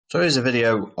So here's a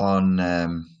video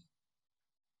on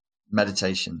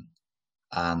meditation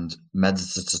and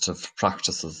meditative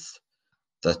practices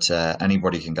that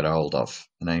anybody can get a hold of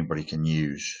and anybody can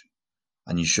use,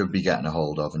 and you should be getting a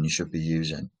hold of and you should be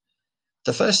using.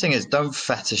 The first thing is, don't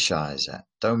fetishize it.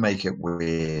 Don't make it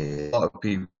weird. A lot of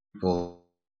people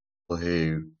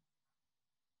who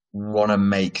want to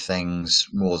make things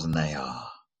more than they are,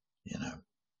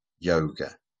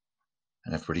 yoga,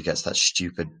 and everybody gets that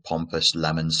stupid, pompous,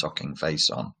 lemon-sucking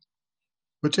face on.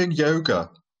 We're doing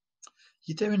yoga.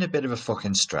 You're doing a bit of a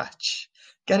fucking stretch.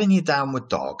 Get in your downward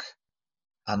dog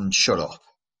and shut up.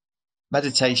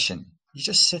 Meditation, you're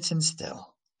just sitting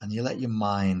still and you let your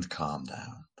mind calm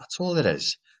down. That's all it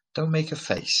is. Don't make a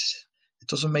face. It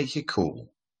doesn't make you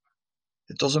cool.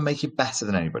 It doesn't make you better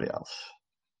than anybody else.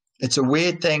 It's a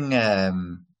weird thing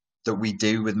that we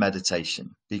do with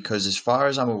meditation, because as far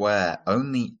as I'm aware,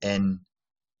 only in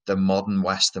the modern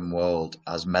Western world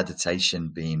has meditation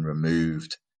been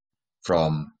removed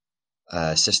from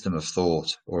a system of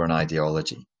thought or an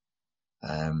ideology.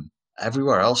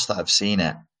 Everywhere else that I've seen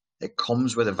it, it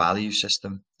comes with a value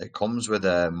system. It comes with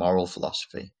a moral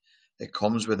philosophy. It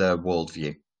comes with a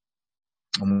worldview.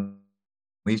 And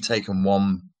we've taken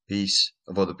one piece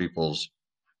of other people's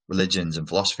religions and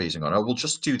philosophies and gone, oh, we'll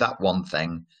just do that one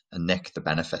thing and nick the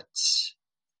benefits.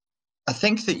 I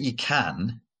think that you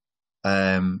can,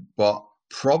 but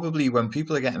probably when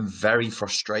people are getting very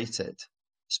frustrated,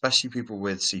 especially people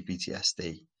with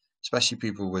CPTSD, especially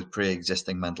people with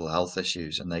pre-existing mental health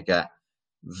issues, and they get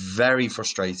very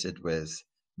frustrated with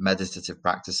meditative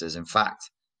practices. In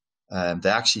fact, they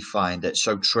actually find it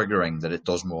so triggering that it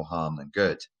does more harm than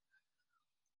good.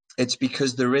 It's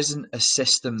because there isn't a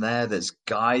system there that's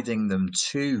guiding them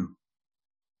to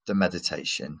the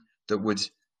meditation that would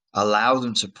allow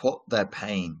them to put their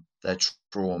pain, their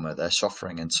trauma, their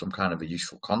suffering in some kind of a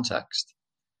useful context.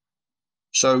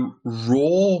 So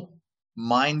raw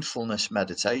mindfulness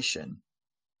meditation,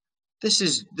 this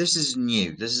is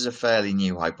new. This is a fairly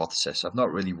new hypothesis. I've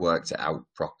not really worked it out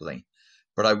properly,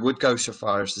 but I would go so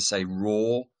far as to say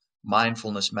raw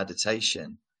mindfulness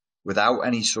meditation without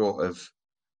any sort of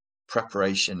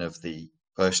preparation of the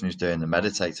person who's doing the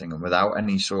meditating and without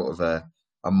any sort of a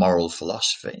moral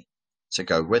philosophy to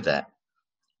go with it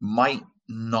might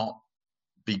not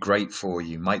be great for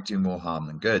you, might do more harm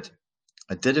than good.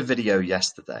 I did a video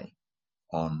yesterday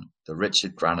on the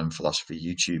Richard Grannon Philosophy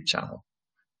YouTube channel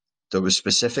that was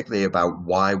specifically about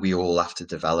why we all have to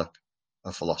develop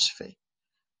a philosophy.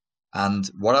 And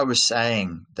what I was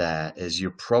saying there is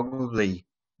you're definitely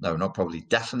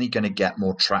going to get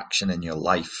more traction in your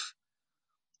life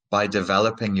by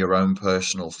developing your own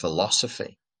personal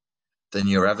philosophy than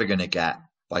you're ever going to get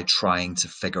by trying to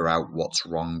figure out what's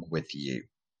wrong with you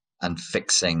and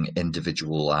fixing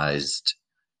individualized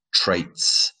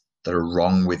traits that are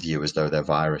wrong with you as though they're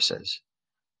viruses.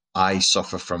 I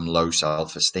suffer from low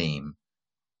self-esteem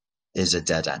is a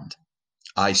dead end.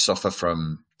 I suffer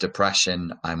from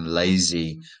depression. I'm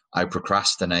lazy. I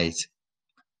procrastinate.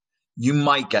 You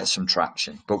might get some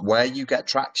traction, but where you get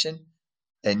traction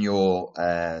in your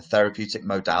therapeutic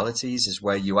modalities is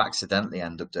where you accidentally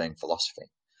end up doing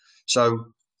philosophy. So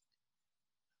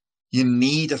you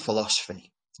need a philosophy.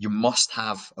 You must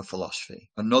have a philosophy.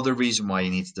 Another reason why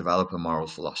you need to develop a moral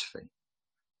philosophy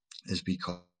is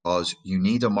because you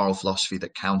need a moral philosophy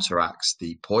that counteracts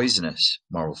the poisonous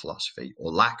moral philosophy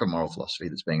or lack of moral philosophy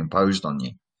that's being imposed on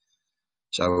you.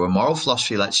 So a moral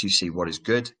philosophy lets you see what is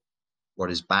good,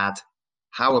 what is bad,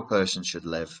 how a person should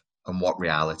live, and what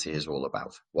reality is all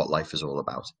about, what life is all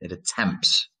about. It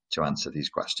attempts to answer these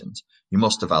questions. You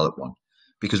must develop one,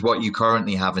 because what you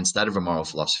currently have instead of a moral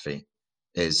philosophy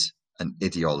is an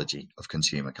ideology of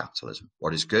consumer capitalism.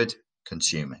 What is good?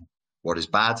 Consuming. What is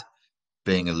bad?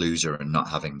 Being a loser and not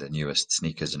having the newest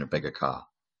sneakers and a bigger car.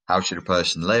 How should a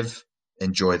person live?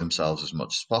 Enjoy themselves as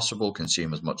much as possible,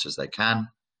 consume as much as they can.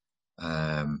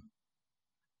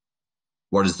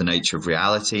 What is the nature of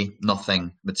reality?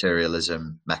 Nothing.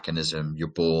 Materialism, mechanism. You're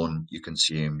born, you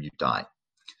consume, you die.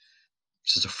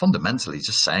 So fundamentally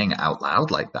just saying it out loud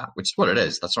like that, which is what it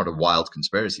is. That's not a wild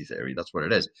conspiracy theory. That's what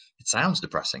it is. It sounds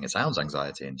depressing. It sounds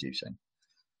anxiety inducing.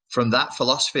 From that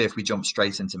philosophy, if we jump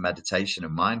straight into meditation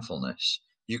and mindfulness,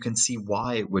 you can see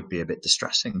why it would be a bit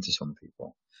distressing to some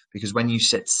people. Because when you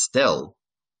sit still,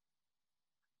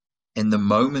 in the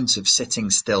moment of sitting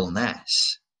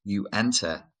stillness, you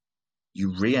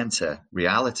re-enter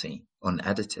reality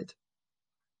unedited.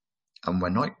 And we're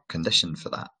not conditioned for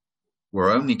that.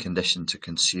 We're only conditioned to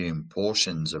consume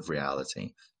portions of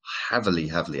reality, heavily,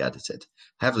 heavily edited,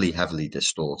 heavily, heavily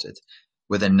distorted,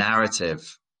 with a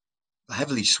narrative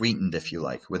heavily sweetened, if you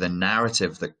like, with a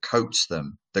narrative that coats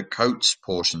them, that coats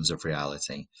portions of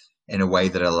reality in a way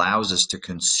that allows us to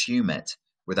consume it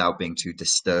without being too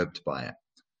disturbed by it.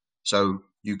 So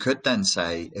you could then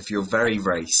say, if you're very,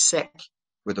 very sick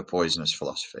with a poisonous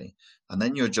philosophy, and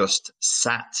then you're just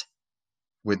sat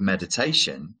with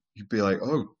meditation, you'd be like,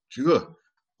 oh,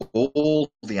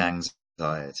 all the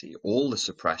anxiety, all the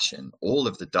suppression, all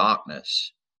of the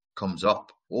darkness comes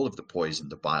up, all of the poison,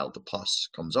 the bile, the pus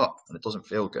comes up, and it doesn't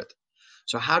feel good.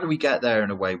 So how do we get there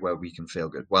in a way where we can feel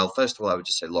good? Well, first of all, I would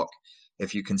just say, look,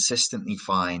 if you consistently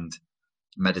find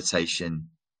meditation,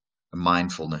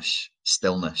 mindfulness,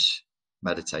 stillness,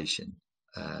 meditation,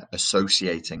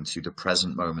 associating to the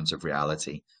present moment of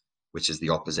reality, which is the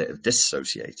opposite of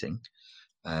dissociating,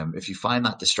 if you find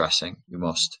that distressing, you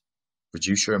must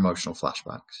reduce your emotional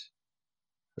flashbacks,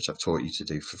 which I've taught you to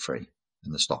do for free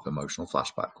in the Stop Emotional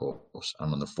Flashback course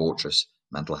and on the Fortress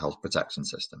Mental Health Protection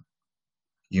System.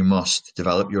 You must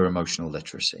develop your emotional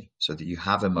literacy so that you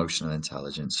have emotional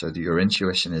intelligence, so that your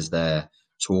intuition is there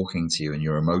talking to you and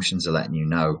your emotions are letting you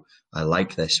know, I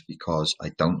like this because, I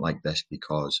don't like this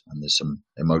because, and there's some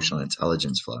emotional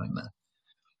intelligence flowing there.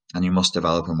 And you must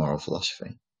develop a moral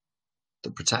philosophy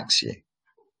that protects you,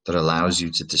 that allows you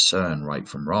to discern right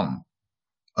from wrong.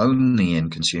 Only in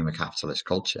consumer capitalist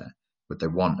culture would they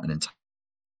want an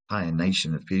entire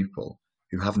nation of people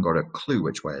who haven't got a clue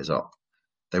which way is up.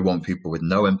 They want people with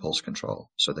no impulse control,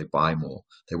 so they buy more.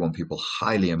 They want people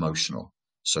highly emotional,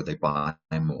 so they buy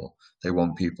more. They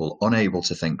want people unable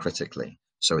to think critically,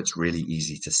 so it's really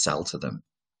easy to sell to them,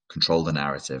 control the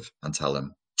narrative, and tell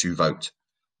them to vote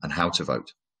and how to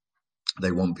vote.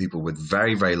 They want people with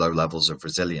very, very low levels of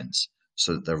resilience,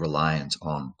 so that they're reliant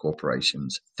on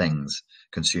corporations, things,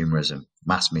 consumerism,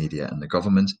 mass media, and the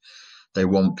government. They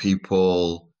want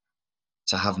people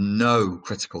to have no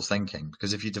critical thinking,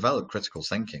 because if you develop critical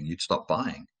thinking, you'd stop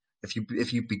buying.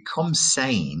 If you become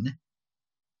sane,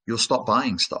 you'll stop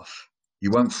buying stuff.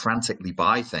 You won't frantically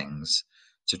buy things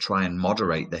to try and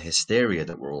moderate the hysteria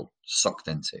that we're all sucked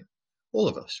into. All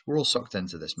of us, we're all sucked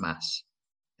into this mass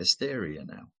hysteria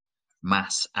now,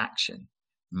 mass action,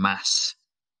 mass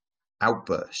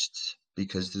outbursts,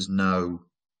 because there's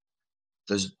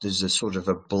a sort of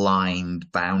a blind,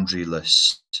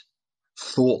 boundaryless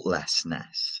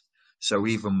thoughtlessness. So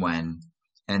even when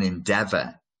an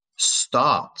endeavor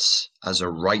starts as a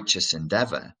righteous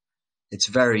endeavor, it's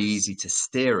very easy to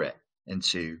steer it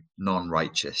into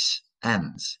non-righteous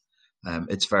ends.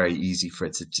 It's very easy for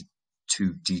it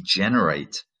to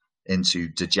degenerate into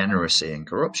degeneracy and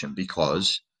corruption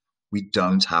because we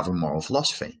don't have a moral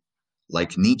philosophy.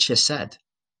 Like Nietzsche said,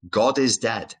 God is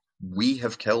dead. We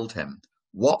have killed him.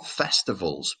 What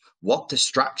festivals, what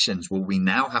distractions will we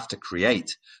now have to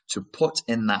create to put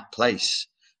in that place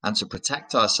and to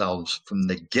protect ourselves from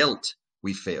the guilt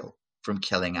we feel from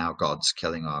killing our gods,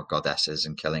 killing our goddesses,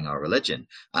 and killing our religion,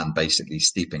 and basically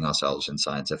steeping ourselves in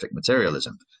scientific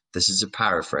materialism? This is a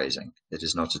paraphrasing. It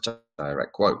is not a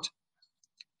direct quote.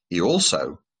 He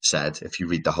also said, if you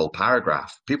read the whole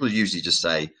paragraph, people usually just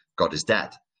say, God is dead.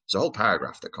 There's a whole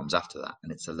paragraph that comes after that,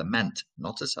 and it's a lament,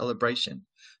 not a celebration.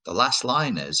 The last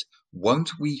line is,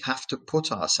 won't we have to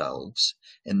put ourselves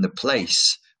in the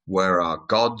place where our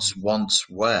gods once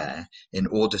were in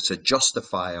order to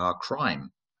justify our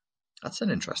crime? That's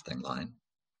an interesting line.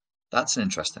 That's an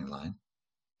interesting line.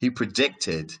 He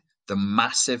predicted the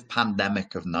massive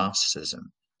pandemic of narcissism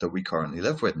that we currently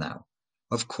live with now.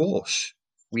 Of course,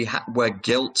 we're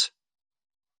guilt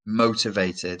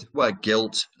motivated, we're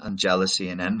guilt and jealousy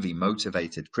and envy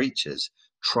motivated creatures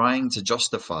trying to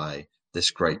justify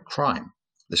this great crime,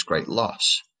 this great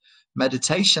loss.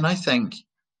 Meditation, I think,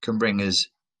 can bring us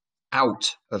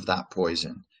out of that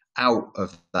poison, out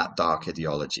of that dark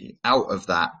ideology, out of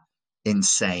that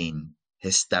insane,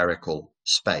 hysterical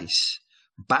space,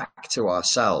 back to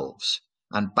ourselves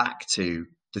and back to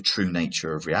the true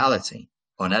nature of reality,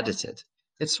 unedited.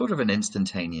 It's sort of an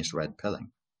instantaneous red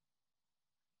pilling.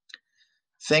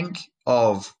 Think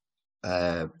of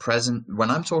present. When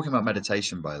I'm talking about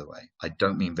meditation, by the way, I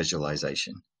don't mean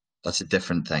visualization. That's a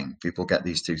different thing. People get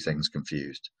these two things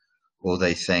confused, or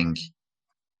they think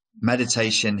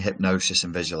meditation, hypnosis,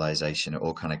 and visualization, it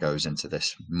all kind of goes into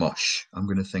this mush. I'm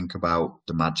going to think about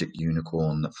the magic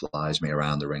unicorn that flies me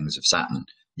around the rings of Saturn.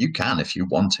 You can if you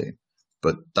want to,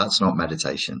 but that's not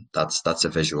meditation. That's a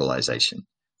visualization,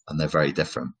 and they're very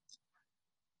different.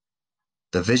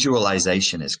 The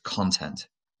visualization is content.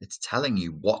 It's telling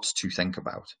you what to think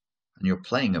about, and you're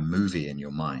playing a movie in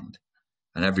your mind.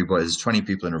 And everybody, there's 20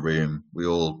 people in a room. We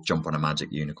all jump on a magic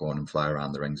unicorn and fly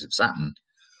around the rings of Saturn.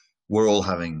 We're all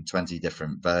having 20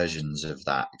 different versions of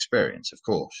that experience, of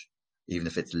course. even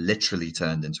if it's literally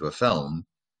turned into a film,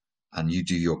 and you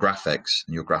do your graphics,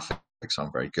 and your graphics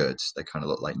aren't very good. They kind of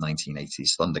look like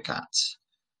 1980s Thundercats.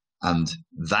 And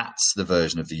that's the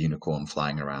version of the unicorn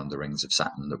flying around the rings of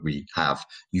Saturn that we have.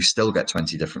 You still get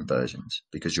 20 different versions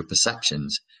because your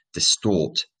perceptions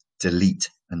distort, delete,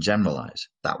 and generalize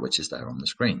that which is there on the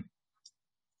screen.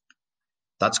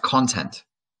 That's content.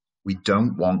 We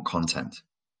don't want content.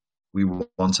 We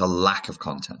want a lack of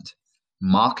content.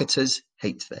 Marketers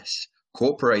hate this.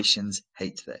 Corporations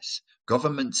hate this.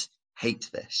 Governments hate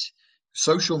this.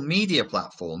 Social media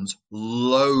platforms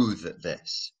loathe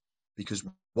this, because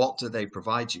what do they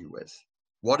provide you with?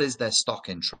 What is their stock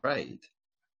in trade?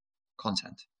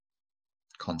 Content.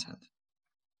 Content.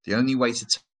 The only way to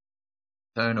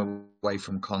turn away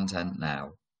from content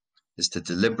now is to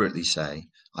deliberately say,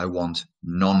 I want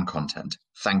non-content.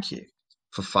 Thank you.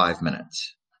 For 5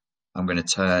 minutes. I'm going to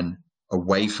turn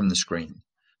away from the screen.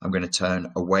 I'm going to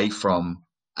turn away from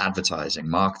advertising,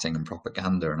 marketing, and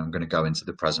propaganda, and I'm going to go into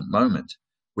the present moment,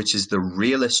 which is the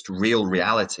realest, real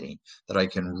reality that I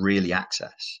can really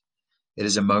access. It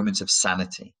is a moment of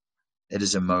sanity. It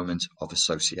is a moment of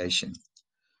association.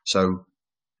 So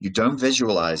you don't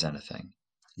visualize anything.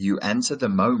 You enter the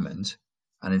moment,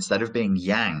 and instead of being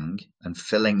yang and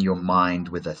filling your mind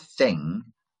with a thing,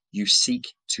 you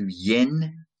seek to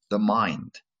yin the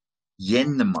mind.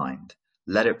 Yin the mind.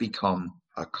 Let it become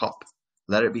a cup.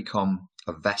 Let it become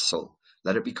a vessel.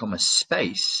 Let it become a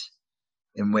space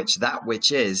in which that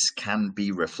which is can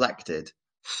be reflected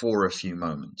for a few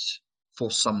moments,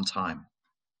 for some time.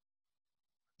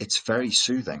 It's very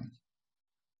soothing.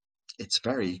 It's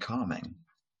very calming.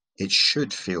 It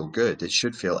should feel good. It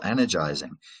should feel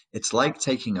energizing. It's like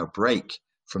taking a break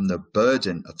from the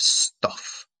burden of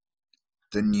stuff.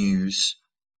 The news,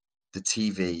 the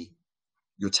TV,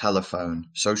 your telephone,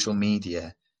 social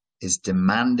media is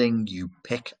demanding you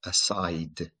pick a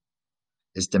side,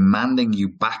 is demanding you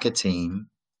back a team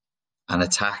and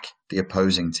attack the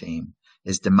opposing team,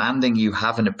 is demanding you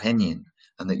have an opinion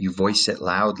and that you voice it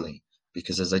loudly.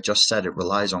 Because as I just said, it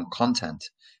relies on content,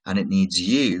 and it needs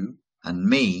you and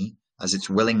me as its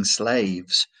willing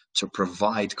slaves to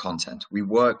provide content. We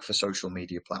work for social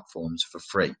media platforms for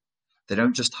free. They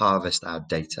don't just harvest our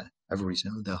data. Everybody's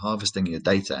saying, oh, they're harvesting your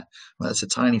data. Well, that's a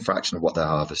tiny fraction of what they're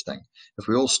harvesting. If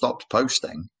we all stopped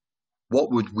posting,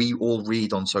 what would we all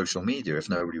read on social media if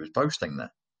nobody was posting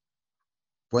there?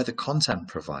 We're the content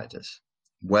providers.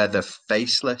 We're the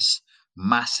faceless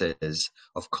masses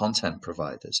of content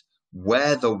providers.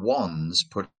 We're the ones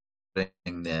putting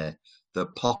the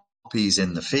poppies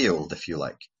in the field, if you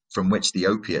like, from which the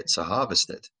opiates are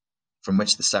harvested, from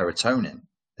which the serotonin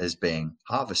is being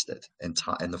harvested in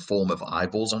the form of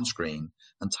eyeballs on screen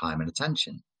and time and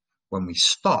attention. When we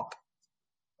stop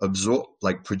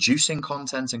producing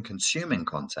content and consuming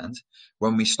content,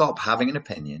 when we stop having an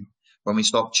opinion, when we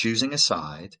stop choosing a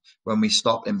side, when we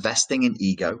stop investing in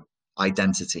ego,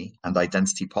 identity, and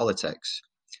identity politics,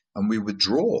 and we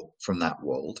withdraw from that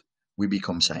world, we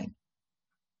become sane.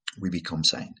 We become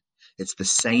sane. It's the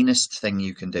sanest thing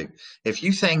you can do. If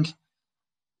you think,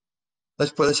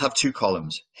 let's have two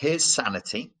columns. Here's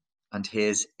sanity and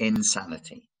here's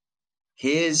insanity.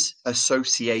 Here's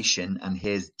association and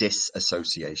here's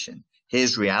disassociation.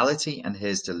 Here's reality and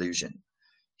here's delusion.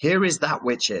 Here is that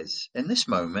which is. In this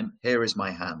moment, here is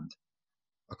my hand.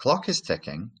 A clock is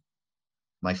ticking.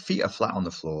 My feet are flat on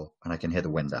the floor and I can hear the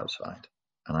wind outside.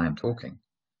 And I am talking.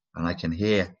 And I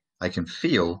can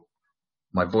feel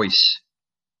my voice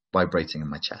vibrating in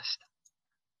my chest.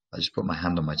 I just put my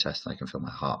hand on my chest and I can feel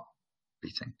my heart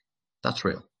beating. That's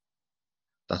real.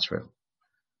 That's real.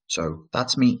 So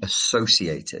that's me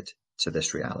associated to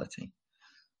this reality.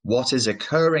 What is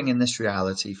occurring in this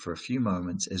reality for a few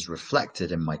moments is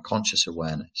reflected in my conscious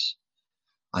awareness.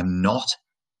 I'm not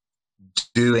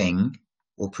doing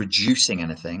or producing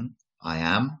anything. I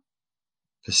am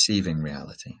perceiving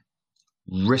reality,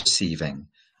 receiving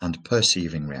and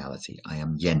perceiving reality. I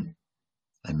am yin.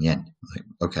 I'm yin.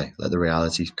 Okay, let the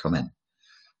reality come in.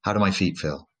 How do my feet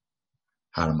feel?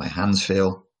 How do my hands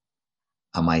feel?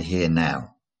 Am I here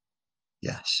now?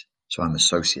 Yes. So I'm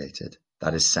associated.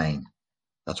 That is sane.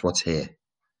 That's what's here.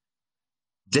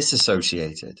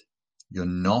 Disassociated. You're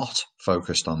not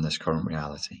focused on this current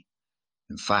reality.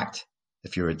 In fact,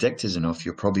 if you're addicted enough,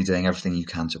 you're probably doing everything you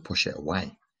can to push it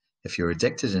away. If you're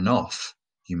addicted enough,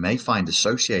 you may find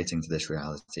associating to this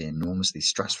reality enormously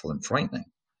stressful and frightening.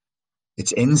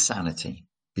 It's insanity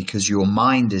because your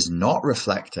mind is not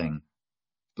reflecting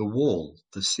the wall,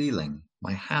 the ceiling,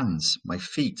 my hands, my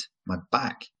feet, my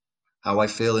back, how I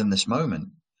feel in this moment.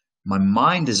 My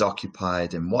mind is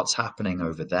occupied in what's happening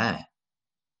over there.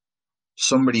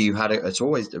 somebody who had it. It's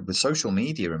always with social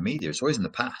media and media, it's always in the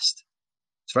past.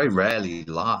 It's very rarely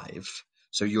live.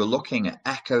 So you're looking at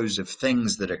echoes of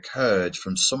things that occurred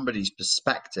from somebody's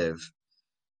perspective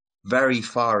very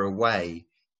far away,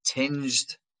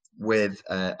 tinged with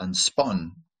and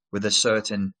spun with a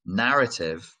certain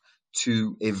narrative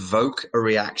to evoke a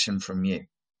reaction from you.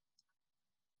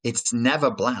 It's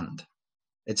never bland.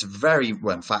 It's very,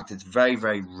 well, in fact, it's very,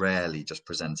 very rarely just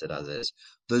presented as is.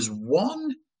 There's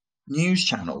one news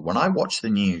channel, when I watch the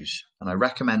news, and I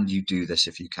recommend you do this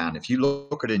if you can, if you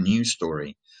look at a news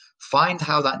story, find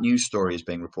how that news story is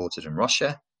being reported in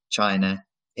Russia, China,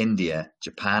 India,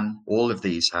 Japan. All of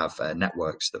these have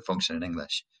networks that function in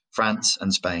English. France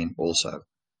and Spain also.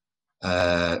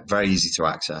 Very easy to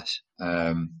access.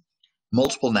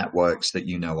 Multiple networks that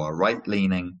you know are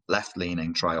right-leaning,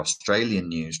 left-leaning. Try Australian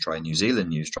news, try New Zealand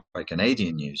news, try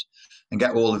Canadian news, and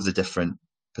get all of the different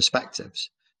perspectives.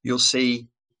 You'll see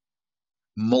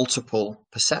multiple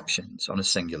perceptions on a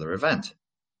singular event.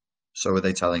 So are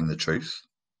they telling the truth?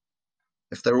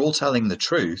 If they're all telling the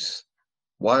truth,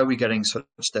 why are we getting such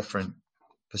different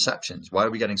perceptions? Why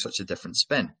are we getting such a different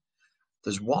spin?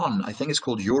 There's one, I think it's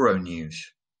called Euronews.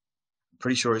 I'm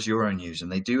pretty sure it's Euronews, and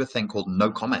they do a thing called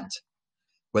no comment,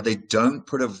 where they don't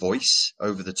put a voice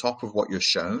over the top of what you're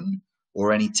shown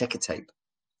or any ticker tape.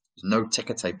 There's no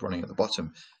ticker tape running at the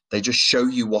bottom. They just show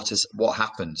you what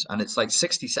happens, and it's like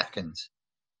 60 seconds.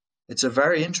 It's a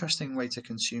very interesting way to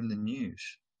consume the news.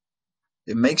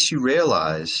 It makes you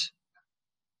realize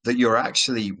that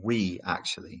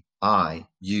I,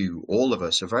 you, all of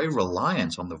us are very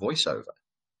reliant on the voiceover,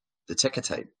 the ticker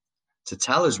tape, to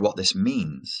tell us what this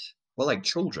means. We're like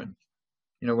children.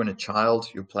 You know, when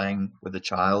you're playing with a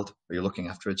child, or you're looking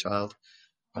after a child,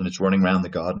 and it's running around the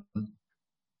garden,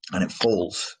 and it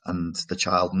falls, and the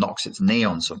child knocks its knee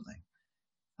on something.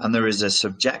 And there is a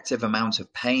subjective amount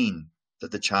of pain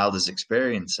that the child is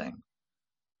experiencing,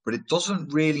 but it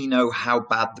doesn't really know how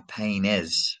bad the pain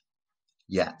is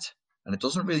yet. And it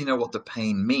doesn't really know what the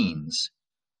pain means.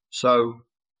 So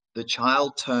the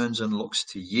child turns and looks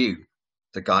to you,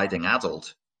 the guiding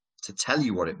adult, to tell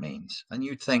you what it means. And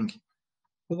you'd think,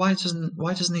 well,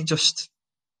 why doesn't he just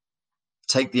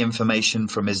take the information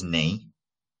from his knee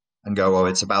and go, oh,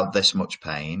 it's about this much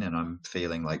pain, and I'm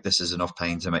feeling like this is enough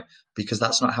pain to make, because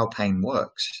that's not how pain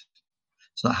works.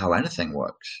 It's not how anything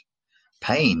works.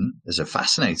 Pain is a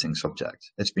fascinating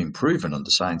subject. It's been proven under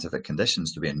scientific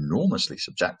conditions to be enormously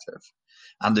subjective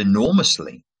and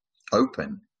enormously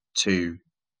open to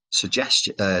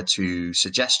suggestion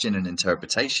and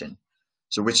interpretation.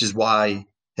 So, which is why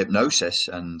hypnosis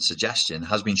and suggestion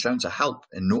has been shown to help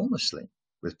enormously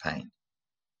with pain.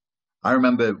 I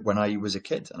remember when I was a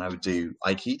kid and I would do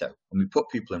Aikido, and we put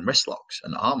people in wrist locks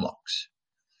and arm locks.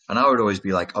 And I would always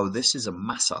be like, oh, this is a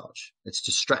massage. It's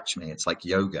to stretch me. It's like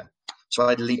yoga. So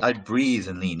I'd breathe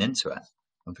and lean into it.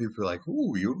 And people are like,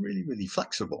 oh, you're really, really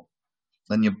flexible.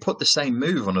 Then you put the same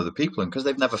move on other people, and because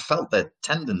they've never felt their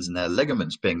tendons and their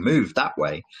ligaments being moved that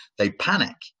way, they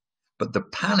panic. But the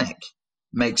panic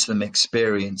makes them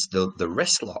experience the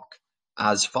wrist lock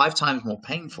as 5 times more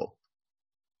painful.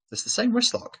 It's the same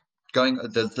wrist lock.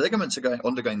 The ligaments are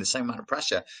undergoing the same amount of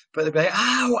pressure, but they're going,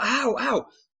 ow, ow, ow.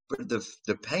 But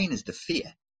the pain is the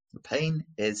fear. The pain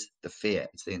is the fear.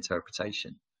 It's the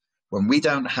interpretation. When we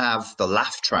don't have the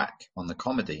laugh track on the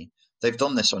comedy, they've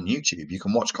done this on YouTube. You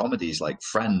can watch comedies like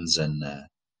Friends and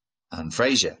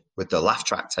Frasier with the laugh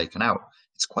track taken out.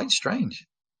 It's quite strange.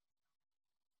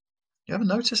 You ever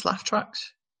notice laugh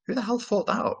tracks? Who the hell thought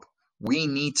that up? We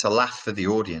need to laugh for the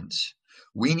audience.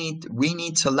 We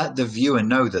need to let the viewer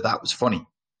know that that was funny.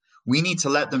 We need to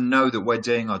let them know that we're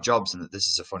doing our jobs and that this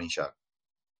is a funny show.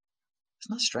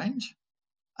 Isn't that strange?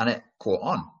 And it caught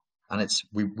on, and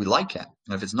we like it.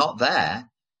 And if it's not there,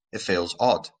 it feels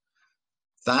odd.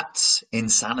 That's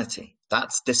insanity.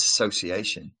 That's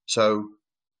disassociation. So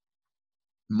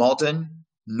modern,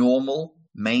 normal,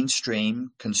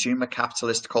 mainstream consumer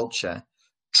capitalist culture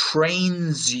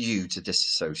trains you to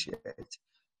disassociate,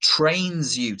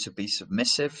 trains you to be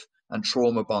submissive and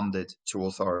trauma bonded to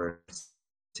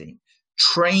authority,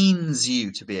 trains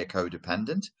you to be a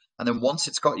codependent. And then once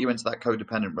it's got you into that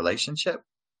codependent relationship,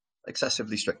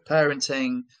 excessively strict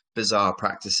parenting, bizarre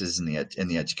practices in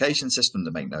the education system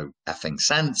that make no effing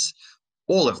sense,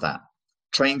 all of that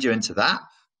trained you into that,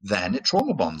 then it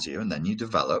trauma bonds you, and then you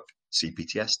develop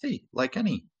CPTSD, like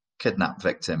any kidnapped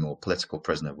victim or political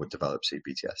prisoner would develop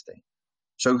CPTSD.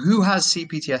 So who has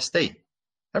CPTSD?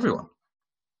 Everyone.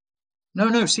 No,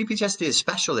 CPTSD is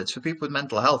special. It's for people with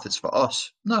mental health. It's for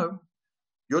us. No,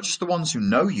 you're just the ones who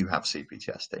know you have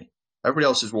CPTSD. Everybody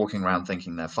else is walking around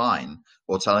thinking they're fine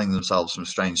or telling themselves some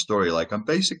strange story like, I'm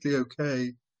basically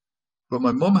okay, but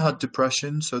my mum had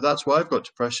depression, so that's why I've got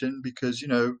depression because,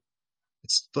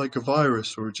 it's like a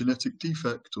virus or a genetic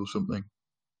defect or something.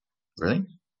 Really?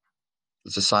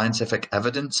 There's a scientific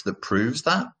evidence that proves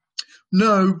that?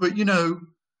 No, but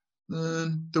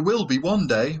there will be one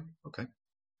day. Okay.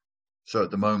 So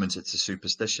at the moment it's a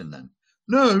superstition then?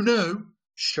 No.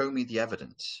 Show me the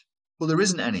evidence. Well, there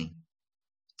isn't any.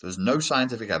 There's no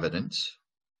scientific evidence,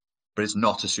 but it's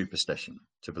not a superstition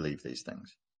to believe these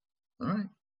things. All right.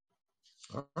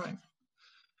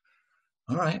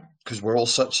 Because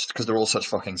they're all such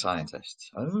fucking scientists.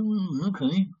 Oh,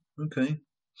 okay.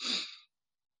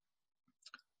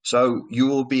 So you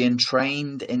will be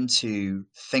entrained into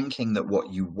thinking that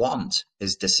what you want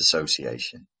is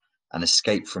disassociation and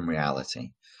escape from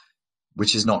reality,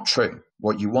 which is not true.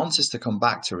 What you want is to come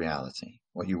back to reality.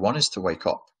 What you want is to wake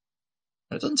up.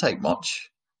 And it doesn't take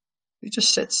much. You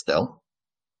just sit still.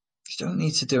 You don't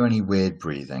need to do any weird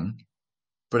breathing,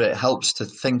 but it helps to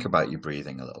think about your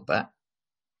breathing a little bit.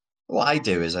 What I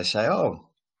do is I say, oh,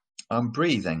 I'm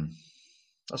breathing.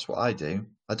 That's what I do.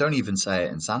 I don't even say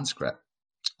it in Sanskrit.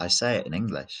 I say it in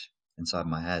English inside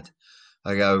my head.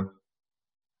 I go,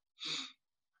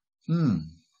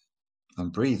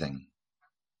 I'm breathing.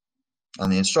 And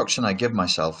the instruction I give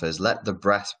myself is let the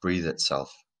breath breathe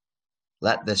itself.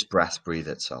 Let this breath breathe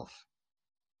itself.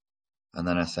 And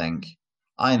then I think,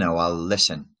 I know, I'll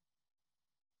listen.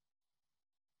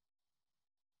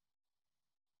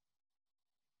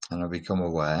 And I become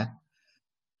aware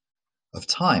of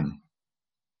time.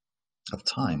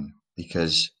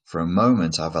 Because for a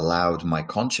moment I've allowed my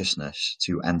consciousness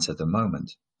to enter the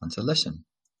moment and to listen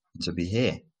and to be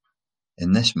here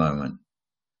in this moment.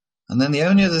 And then the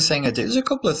only other thing I do, there's a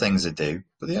couple of things I do,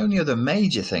 but the only other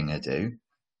major thing I do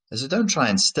is I don't try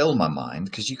and still my mind,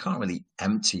 because you can't really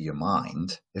empty your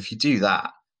mind. If you do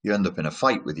that, you end up in a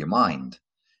fight with your mind.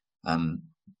 And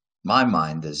my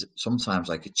mind is sometimes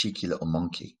like a cheeky little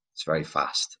monkey. It's very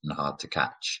fast and hard to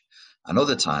catch. And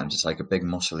other times it's like a big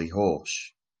muscly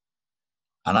horse.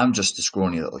 And I'm just a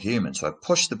scrawny little human. So I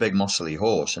push the big muscly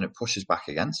horse and it pushes back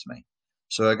against me.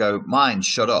 So I go, mind,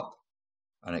 shut up.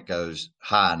 And it goes,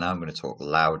 now I'm going to talk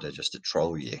louder just to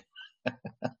troll you.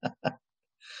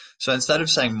 So instead of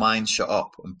saying, mind, shut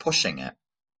up, and pushing it,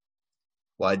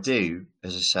 what I do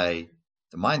is I say,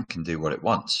 the mind can do what it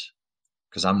wants,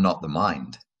 because I'm not the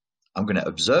mind. I'm going to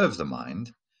observe the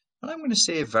mind, and I'm going to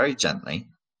see it very gently,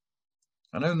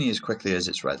 and only as quickly as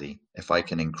it's ready, if I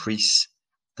can increase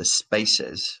the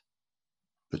spaces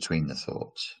between the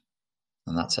thoughts.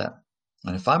 And that's it.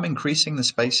 And if I'm increasing the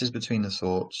spaces between the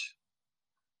thoughts,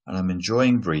 and I'm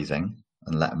enjoying breathing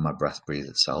and letting my breath breathe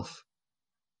itself,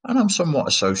 and I'm somewhat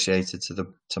associated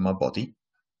to my body,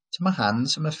 to my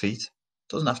hands and my feet.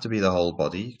 It doesn't have to be the whole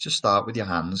body. You just start with your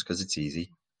hands because it's easy.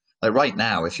 Like right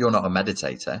now, if you're not a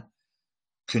meditator,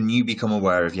 can you become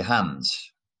aware of your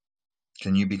hands?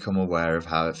 Can you become aware of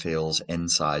how it feels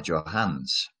inside your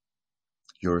hands?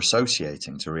 You're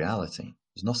associating to reality.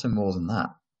 There's nothing more than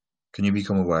that. Can you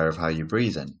become aware of how you're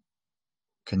breathing?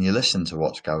 Can you listen to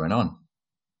what's going on?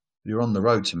 You're on the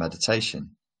road to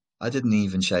meditation. I didn't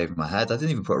even shave my head. I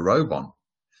didn't even put a robe on.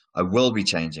 I will be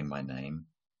changing my name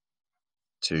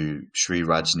to Sri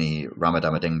Rajni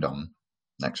Ramadama Ding Dong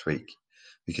next week,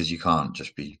 because you can't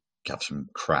just have some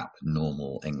crap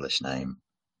normal English name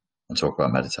and talk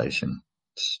about meditation.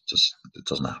 It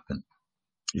doesn't happen.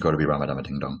 You've got to be Ramadama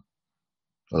Ding Dong.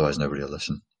 Otherwise nobody will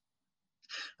listen.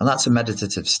 And that's a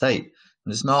meditative state.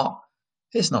 And it's not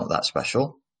that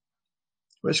special,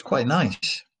 but it's quite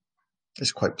nice.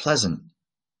 It's quite pleasant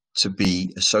to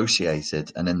be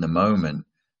associated and in the moment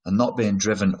and not being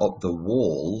driven up the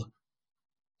wall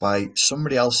by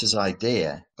somebody else's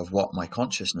idea of what my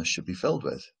consciousness should be filled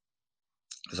with.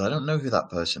 Because I don't know who that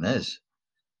person is,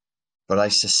 but I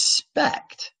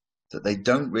suspect that they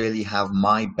don't really have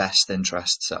my best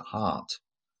interests at heart,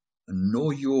 and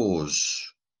nor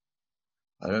yours.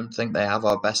 I don't think they have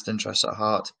our best interests at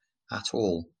heart at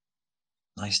all.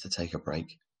 Nice to take a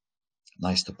break.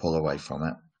 Nice to pull away from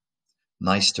it.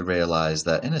 Nice to realize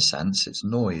that, in a sense, it's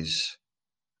noise.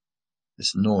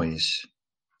 It's noise.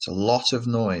 It's a lot of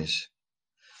noise.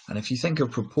 And if you think of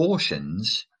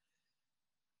proportions,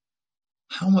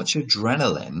 how much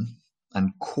adrenaline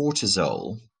and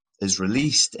cortisol is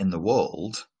released in the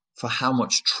world for how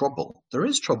much trouble? There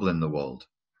is trouble in the world,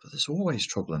 but there's always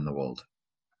trouble in the world.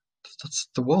 That's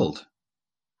the world.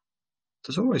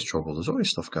 There's always trouble. There's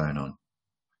always stuff going on.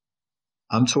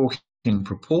 I'm talking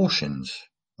proportions,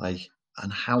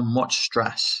 and how much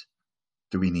stress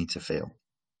do we need to feel?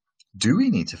 Do we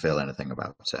need to feel anything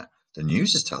about it? The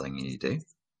news is telling you do.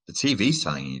 The TV's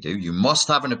telling you do. You must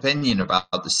have an opinion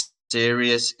about the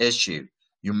serious issue.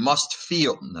 You must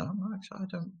feel. No, actually, I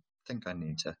don't think I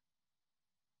need to. I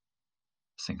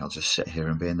think I'll just sit here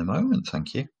and be in the moment.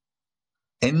 Thank you.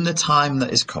 In the time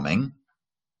that is coming,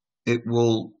 it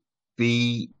will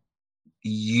be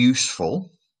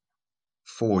useful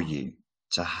for you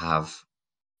to have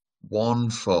one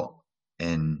foot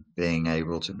in being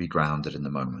able to be grounded in the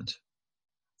moment.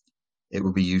 It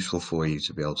will be useful for you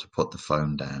to be able to put the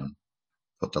phone down,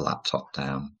 put the laptop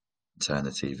down, turn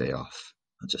the TV off,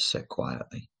 and just sit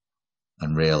quietly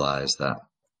and realize that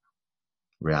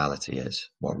reality is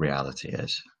what reality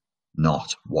is,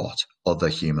 not what other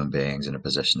human beings in a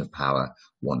position of power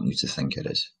want you to think it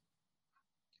is.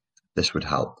 This would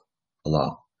help a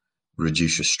lot.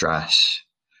 Reduce your stress,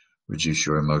 reduce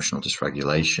your emotional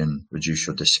dysregulation, reduce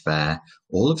your despair.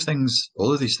 All of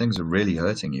these things are really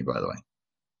hurting you, by the way.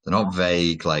 They're not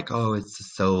vague, like, oh, it's the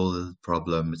soul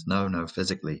problem. It's no,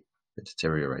 physically, it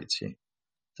deteriorates you.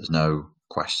 There's no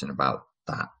question about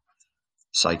that.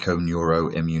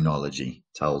 Psychoneuroimmunology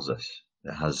tells us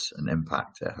it has an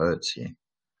impact. It hurts you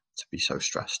to be so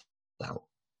stressed out.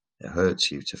 It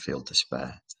hurts you to feel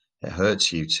despair. It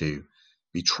hurts you to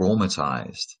be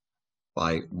traumatized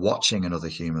by watching another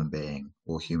human being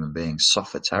or human beings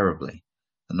suffer terribly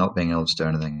and not being able to do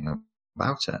anything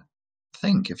about it.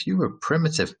 Think, if you were a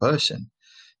primitive person,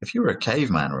 if you were a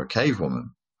caveman or a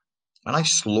cavewoman, and I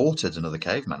slaughtered another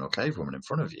caveman or cavewoman in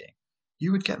front of you,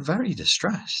 you would get very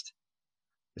distressed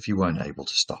if you weren't able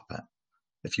to stop it,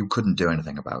 if you couldn't do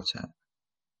anything about it.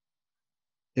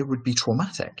 It would be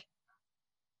traumatic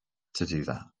to do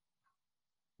that.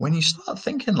 When you start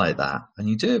thinking like that and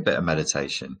you do a bit of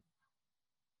meditation,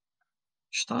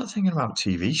 you start thinking about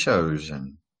TV shows,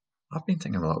 and I've been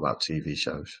thinking a lot about TV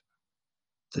shows.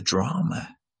 The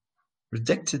drama. We're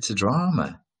addicted to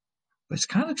drama. But it's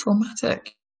kind of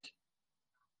traumatic.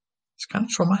 It's kind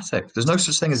of traumatic. There's no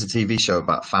such thing as a TV show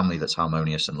about a family that's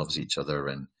harmonious and loves each other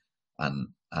and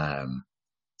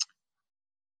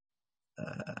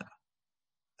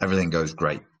everything goes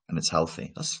great and it's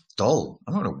healthy. That's dull.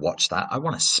 I'm not going to watch that. I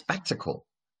want a spectacle.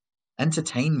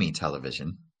 Entertain me,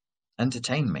 television.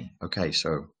 Entertain me. Okay,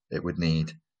 so it would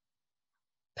need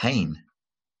pain.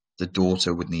 The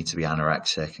daughter would need to be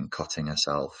anorexic and cutting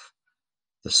herself.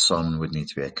 The son would need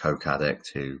to be a coke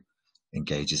addict who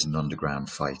engages in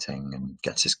underground fighting and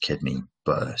gets his kidney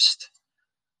burst.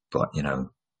 But,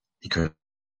 he could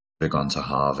have gone to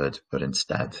Harvard, but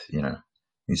instead,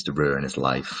 needs to ruin his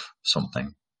life,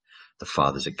 something. The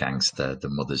father's a gangster, the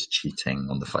mother's cheating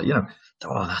on the father.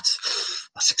 Oh,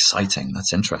 that's exciting,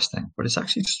 that's interesting. But it's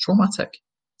actually just traumatic.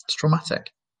 It's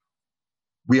traumatic.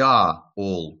 We are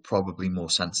all probably more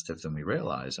sensitive than we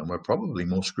realize, and we're probably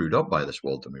more screwed up by this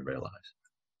world than we realize.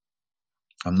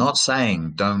 I'm not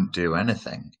saying don't do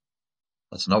anything.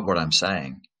 That's not what I'm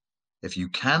saying. If you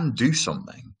can do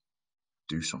something,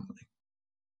 do something.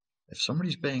 If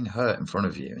somebody's being hurt in front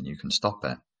of you and you can stop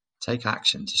it, take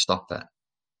action to stop it.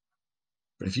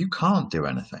 But if you can't do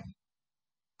anything,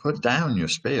 put down your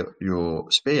spear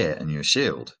and your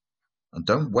shield, and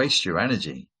don't waste your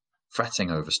energy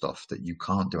fretting over stuff that you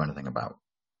can't do anything about.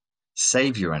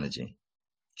 Save your energy.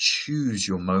 Choose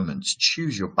your moments.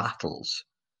 Choose your battles.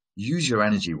 Use your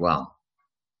energy well.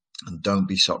 And don't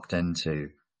be sucked into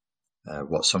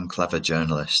what some clever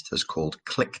journalist has called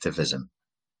clicktivism.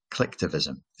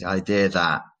 Clicktivism. The idea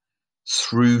that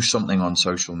through something on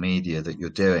social media that you're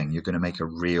doing, you're going to make a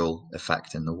real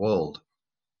effect in the world.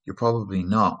 You're probably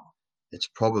not. It's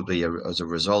probably as a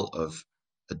result of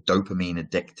a dopamine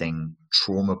addicting,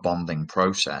 trauma bonding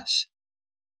process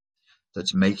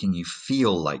that's making you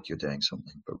feel like you're doing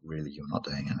something, but really you're not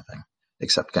doing anything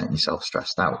except getting yourself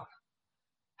stressed out.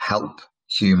 Help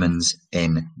humans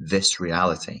in this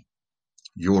reality,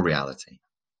 your reality,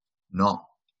 not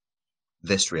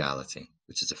this reality,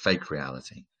 which is a fake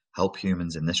reality. Help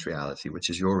humans in this reality, which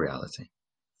is your reality.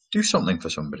 Do something for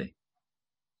somebody.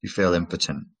 You feel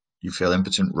impotent. You feel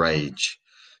impotent rage.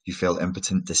 You feel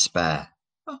impotent despair.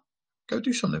 Well, go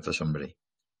do something for somebody.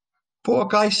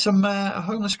 Bought a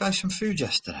homeless guy some food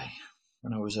yesterday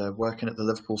when I was working at the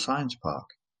Liverpool Science Park.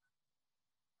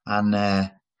 And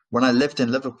when I lived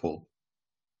in Liverpool,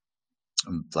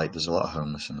 there's a lot of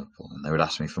homeless in Liverpool, and they would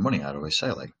ask me for money. I'd always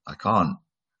say, I can't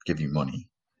give you money,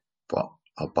 but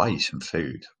I'll buy you some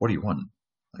food. What do you want?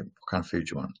 What kind of food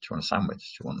do you want? Do you want a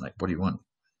sandwich? Do you want what do you want?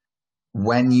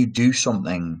 When you do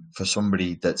something for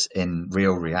somebody that's in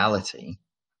real reality,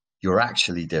 you're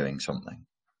actually doing something.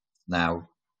 Now,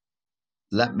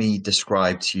 let me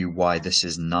describe to you why this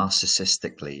is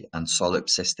narcissistically and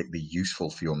solipsistically useful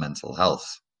for your mental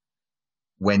health.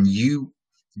 When you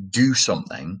do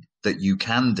something that you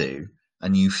can do,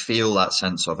 and you feel that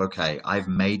sense of, okay, I've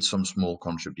made some small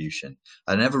contribution.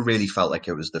 I never really felt like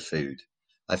it was the food.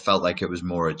 I felt like it was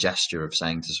more a gesture of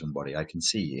saying to somebody, I can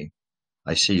see you.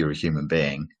 I see you're a human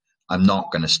being. I'm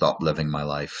not going to stop living my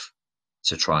life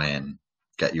to try and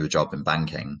get you a job in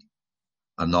banking.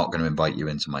 I'm not going to invite you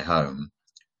into my home,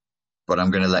 but I'm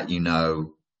going to let you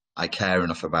know I care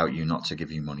enough about you not to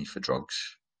give you money for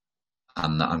drugs,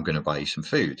 and that I'm going to buy you some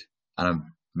food. And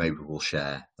maybe we'll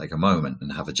share like a moment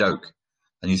and have a joke.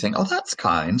 And you think, oh, that's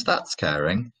kind, that's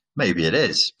caring. Maybe it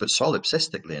is, but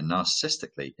solipsistically and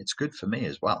narcissistically, it's good for me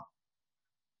as well.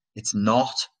 It's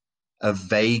not a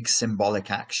vague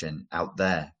symbolic action out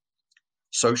there.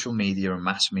 Social media and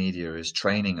mass media is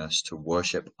training us to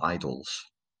worship idols.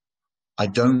 I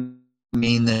don't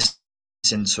mean this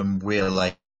in some weird,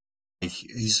 like,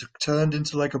 he's turned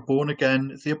into like a born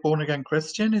again. Is he a born again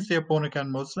Christian? Is he a born again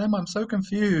Muslim? I'm so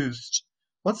confused.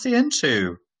 What's he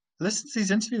into? Listen to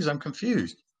these interviews, I'm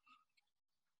confused.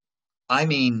 I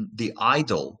mean, the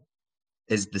idol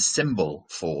is the symbol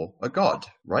for a god,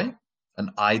 right?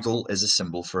 An idol is a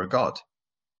symbol for a god.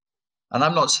 And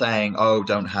I'm not saying, oh,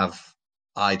 don't have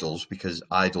idols because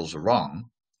idols are wrong.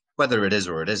 Whether it is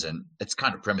or it isn't, it's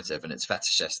kind of primitive and it's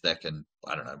fetishistic, and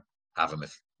I don't know, have them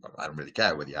if I don't really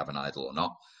care whether you have an idol or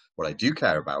not. What I do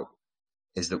care about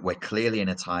is that we're clearly in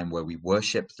a time where we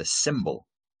worship the symbol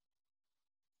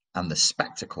and the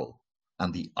spectacle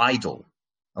and the idol,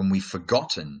 and we've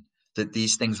forgotten that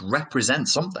these things represent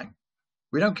something.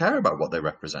 We don't care about what they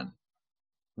represent.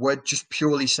 We're just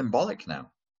purely symbolic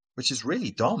now, which is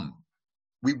really dumb.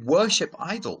 We worship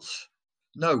idols.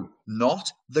 No, not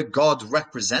the god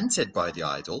represented by the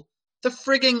idol, the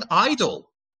frigging idol.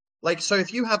 Like, so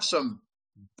if you have some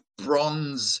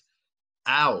bronze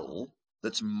owl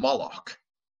that's Moloch,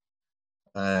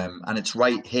 and it's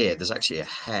right here, there's actually a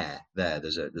hare there.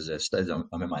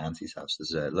 I'm in my auntie's house.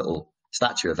 There's a little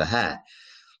statue of a hare.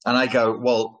 And I go,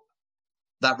 well,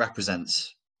 that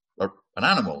represents an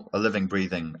animal, a living,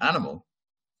 breathing animal.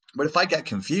 But if I get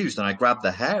confused and I grab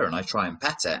the hare and I try and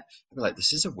pet it, I'll be like,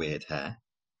 this is a weird hare.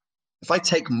 If I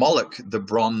take Moloch, the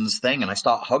bronze thing, and I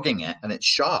start hugging it and it's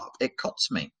sharp, it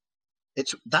cuts me.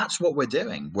 That's what we're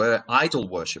doing. We're idol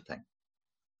worshipping.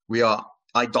 We are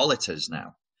idolaters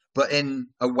now, but in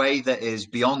a way that is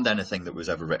beyond anything that was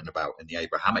ever written about in the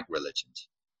Abrahamic religions.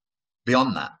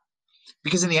 Beyond that.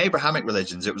 Because in the Abrahamic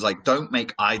religions, it was like, don't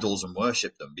make idols and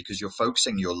worship them because you're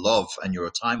focusing your love and your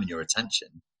time and your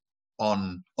attention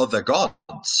on other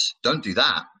gods. Don't do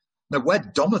that. No, we're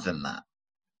dumber than that.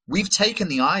 We've taken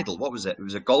the idol. What was it? It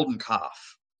was a golden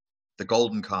calf. The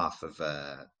golden calf of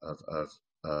where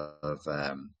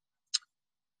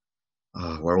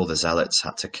all the zealots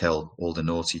had to kill all the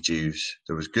naughty Jews.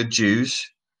 There was good Jews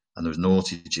and there was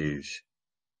naughty Jews.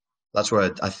 That's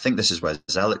where I think this is where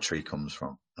zealotry comes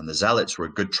from. And the zealots were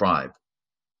a good tribe.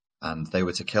 And they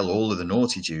were to kill all of the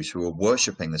naughty Jews who were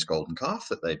worshipping this golden calf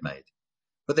that they'd made.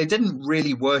 But they didn't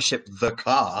really worship the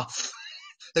calf.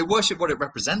 They worshipped what it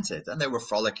represented. And they were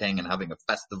frolicking and having a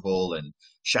festival and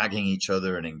shagging each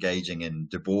other and engaging in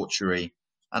debauchery.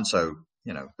 And so,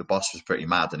 you know, the boss was pretty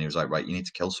mad. And he was like, right, you need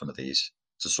to kill some of these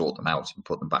to sort them out and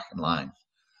put them back in line.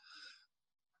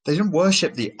 They didn't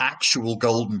worship the actual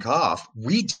golden calf.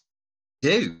 We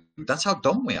do. That's how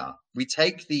dumb we are. We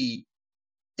take the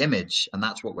image and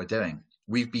that's what we're doing.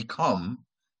 We've become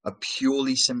a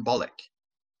purely symbolic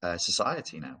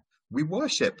society now. We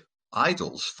worship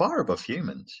idols far above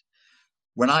humans.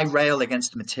 When I rail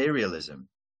against materialism,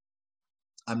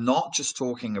 I'm not just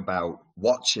talking about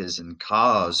watches and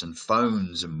cars and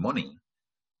phones and money.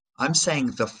 I'm saying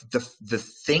the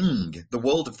thing, the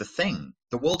world of the thing,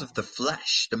 the world of the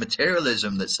flesh, the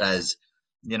materialism that says,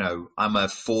 you know, I'm a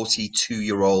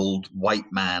 42-year-old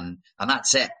white man and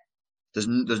that's it. There's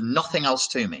nothing else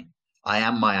to me. I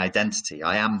am my identity.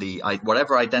 I am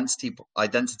whatever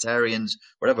identitarians,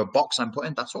 whatever box I'm put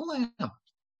in, that's all I am.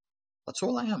 That's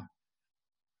all I am.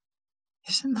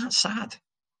 Isn't that sad?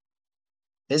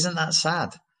 Isn't that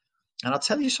sad? And I'll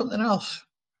tell you something else.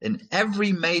 In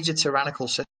every major tyrannical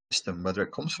system, whether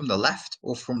it comes from the left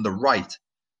or from the right,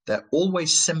 they're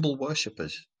always symbol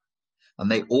worshippers. And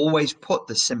they always put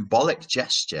the symbolic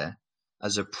gesture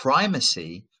as a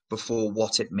primacy before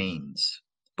what it means,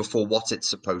 before what it's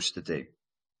supposed to do.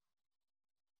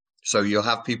 So you'll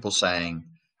have people saying,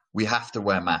 we have to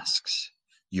wear masks.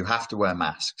 You have to wear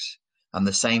masks. And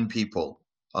the same people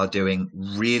are doing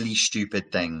really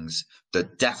stupid things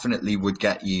that definitely would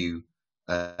get you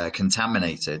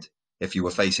contaminated if you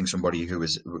were facing somebody who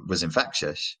was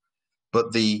infectious.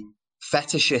 But the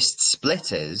fetishist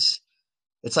split is,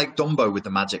 it's like Dumbo with the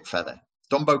magic feather.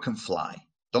 Dumbo can fly.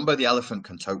 Dumbo the elephant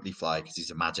can totally fly because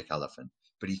he's a magic elephant,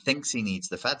 but he thinks he needs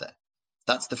the feather.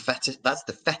 That's the fetish. That's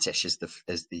the fetish is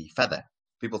the feather.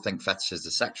 People think fetishes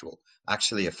are sexual.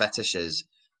 Actually, a fetish is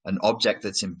an object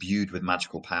that's imbued with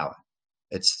magical power.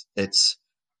 It's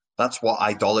that's what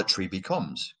idolatry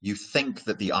becomes. You think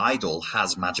that the idol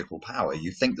has magical power.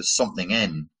 You think there's something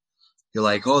in. You're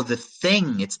like, oh, the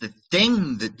thing. It's the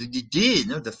thing that you did.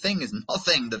 No, the thing is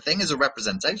nothing. The thing is a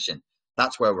representation.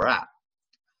 That's where we're at.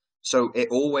 So it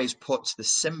always puts the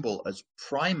symbol as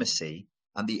primacy,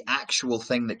 and the actual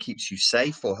thing that keeps you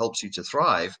safe or helps you to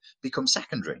thrive becomes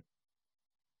secondary.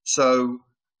 So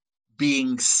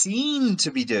being seen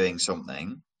to be doing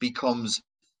something becomes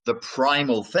the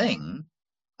primal thing,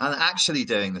 and actually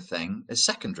doing the thing is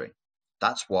secondary.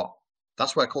 That's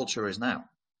where culture is now.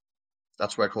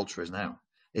 That's where culture is now.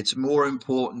 It's more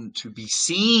important to be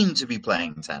seen to be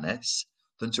playing tennis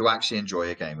than to actually enjoy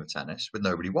a game of tennis with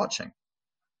nobody watching.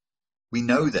 We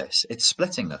know this. It's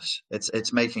splitting us.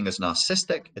 It's making us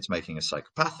narcissistic. It's making us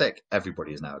psychopathic.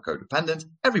 Everybody is now codependent.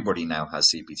 Everybody now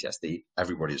has CPTSD.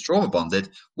 Everybody is trauma bonded.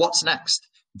 What's next?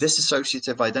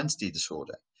 Dissociative identity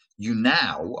disorder. You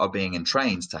now are being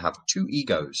entrained to have two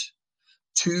egos,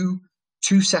 two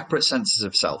separate senses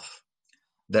of self.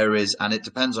 There is, and it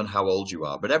depends on how old you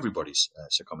are, but everybody's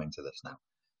succumbing to this now.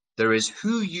 There is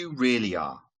who you really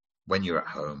are when you're at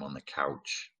home on the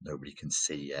couch. Nobody can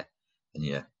see you, and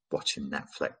you're watching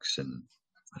Netflix and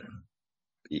I don't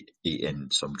know, eating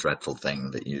some dreadful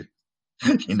thing that you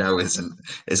know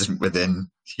isn't within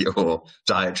your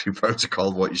dietary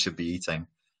protocol what you should be eating.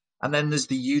 And then there's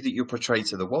the you that you portray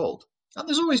to the world. And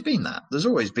there's always been that. There's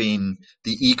always been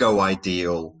the ego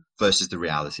ideal versus the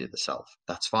reality of the self.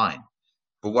 That's fine.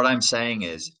 But what I'm saying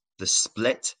is the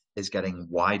split is getting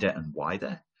wider and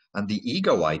wider, and the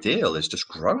ego ideal is just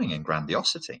growing in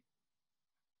grandiosity.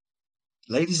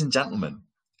 Ladies and gentlemen,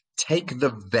 take the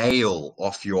veil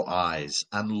off your eyes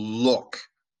and look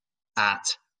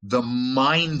at the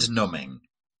mind-numbing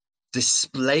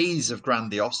displays of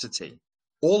grandiosity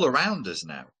all around us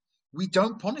now. We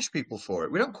don't punish people for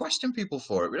it. We don't question people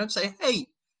for it. We don't say, hey,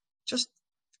 just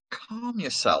calm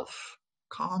yourself.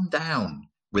 Calm down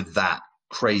with that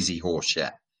crazy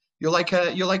horseshit. You're like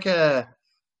a,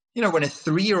 you know, when a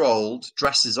 3-year-old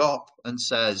dresses up and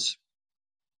says,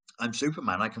 I'm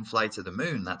Superman, I can fly to the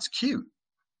moon, that's cute.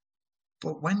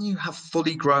 But when you have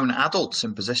fully grown adults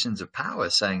in positions of power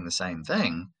saying the same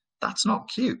thing, that's not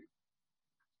cute.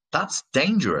 That's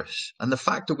dangerous. And the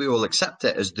fact that we all accept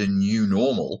it as the new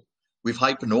normal, we've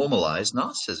hypernormalized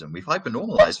narcissism. We've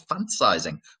hypernormalized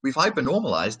fantasizing. We've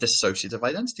hypernormalized dissociative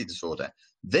identity disorder.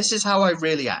 This is how I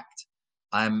really act.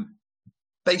 I'm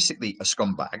basically a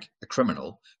scumbag, a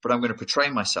criminal, but I'm going to portray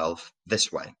myself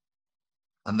this way.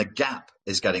 And the gap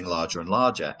is getting larger and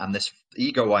larger. And this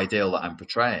ego ideal that I'm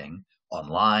portraying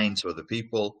online to other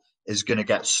people is going to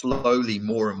get slowly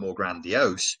more and more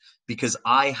grandiose because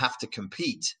I have to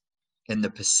compete in the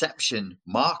perception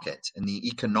market, in the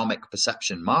economic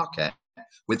perception market,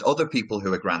 with other people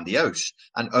who are grandiose,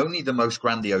 and only the most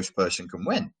grandiose person can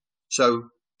win. So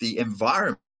the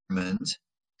environment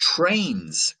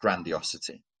trains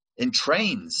grandiosity,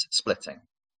 entrains splitting,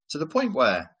 to the point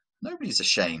where nobody's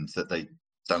ashamed that they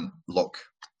don't look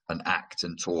and act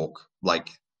and talk like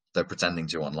they're pretending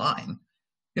to online.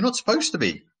 You're not supposed to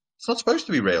be. It's not supposed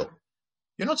to be real.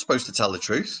 You're not supposed to tell the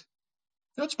truth.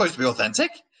 You're not supposed to be authentic.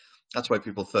 That's why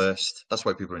people thirst. That's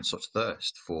why people are in such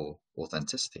thirst for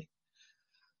authenticity.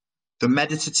 The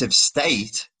meditative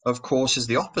state, of course, is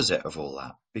the opposite of all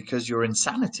that because you're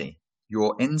insanity.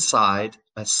 You're inside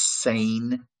a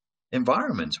sane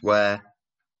environment where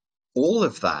all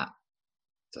of that,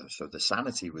 so the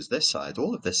sanity was this side,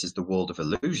 all of this is the world of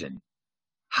illusion.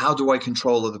 How do I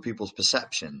control other people's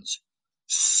perceptions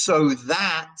so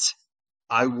that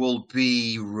I will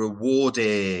be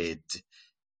rewarded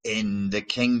in the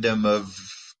kingdom of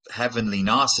heavenly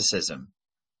narcissism?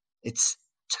 It's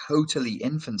totally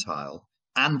infantile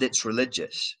and it's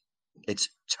religious. It's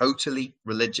totally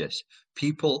religious.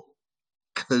 People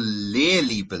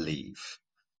clearly believe,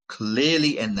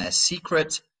 clearly in their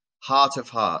secret heart of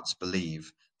hearts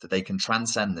believe that they can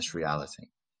transcend this reality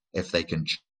if they can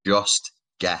just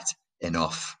get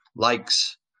enough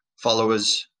likes,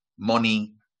 followers,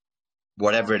 money,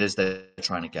 whatever it is they're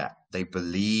trying to get. They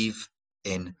believe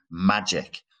in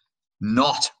magic,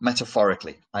 not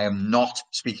metaphorically. I am not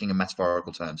speaking in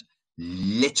metaphorical terms.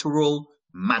 Literal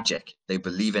magic. They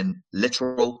believe in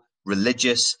literal,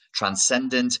 religious,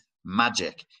 transcendent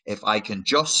magic. If I can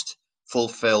just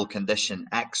fulfill condition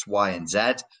X, Y, and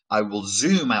Z, I will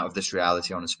zoom out of this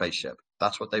reality on a spaceship.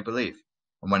 That's what they believe.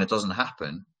 And when it doesn't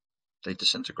happen, they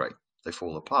disintegrate. They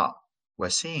fall apart. We're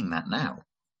seeing that now.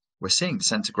 We're seeing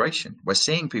disintegration. We're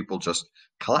seeing people just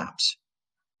collapse,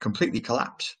 completely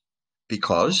collapse,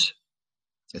 because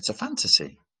it's a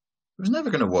fantasy. It was never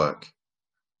going to work.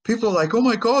 People are like, oh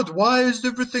my God, why is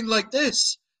everything like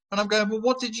this? And I'm going, well,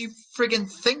 what did you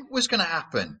friggin' think was going to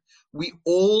happen? We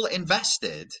all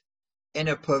invested in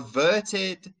a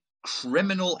perverted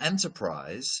criminal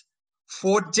enterprise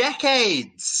for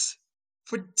decades.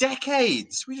 For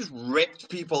decades. We just ripped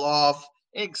people off,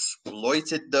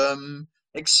 exploited them,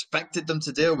 expected them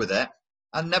to deal with it,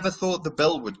 and never thought the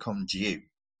bill would come due.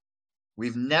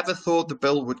 We've never thought the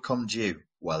bill would come due.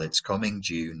 Well, it's coming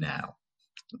due now.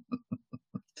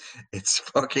 It's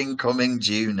fucking coming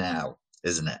due now,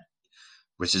 isn't it?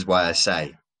 Which is why I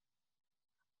say,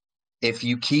 if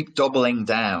you keep doubling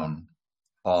down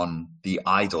on the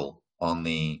idol, on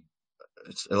the,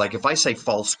 like if I say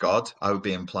false God, I would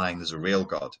be implying there's a real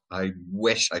God. I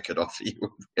wish I could offer you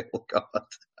a real God.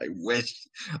 I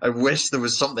wish there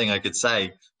was something I could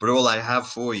say, but all I have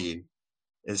for you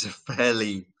is a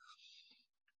fairly,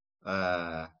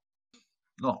 not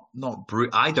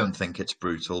brutal. I don't think it's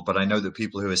brutal, but I know that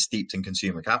people who are steeped in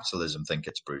consumer capitalism think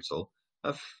it's brutal.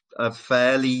 A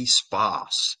fairly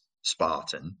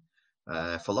Spartan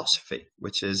philosophy,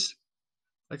 which is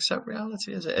accept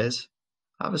reality as it is,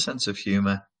 have a sense of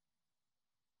humor,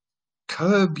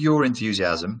 curb your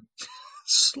enthusiasm,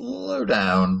 slow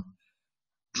down,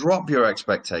 drop your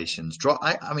expectations.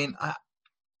 I've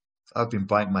been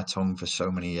biting my tongue for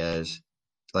so many years.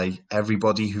 Like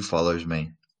everybody who follows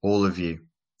me, all of you,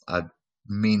 I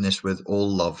mean this with all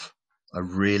love. I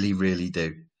really, really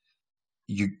do.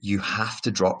 You have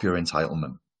to drop your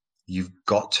entitlement. You've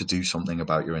got to do something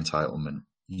about your entitlement.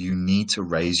 You need to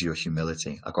raise your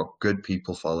humility. I've got good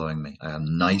people following me. I have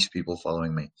nice people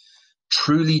following me.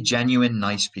 Truly genuine,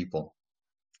 nice people.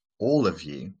 All of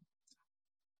you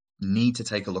need to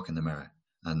take a look in the mirror,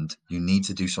 and you need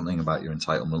to do something about your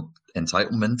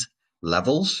entitlement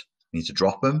levels. You need to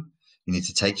drop them. You need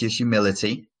to take your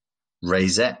humility,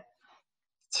 raise it.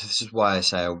 This is why I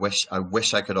say I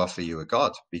wish I could offer you a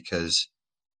God, because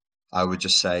I would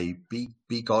just say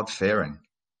be God fearing,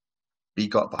 be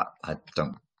God. I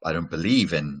don't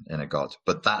believe in a God,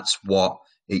 but that's what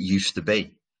it used to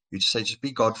be. You just say just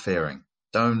be God fearing.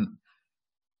 Don't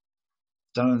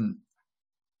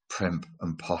primp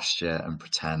and posture and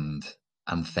pretend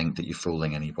and think that you're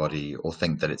fooling anybody or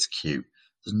think that it's cute.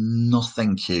 There's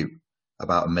nothing cute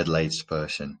about a middle-aged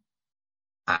person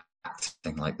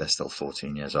acting like they're still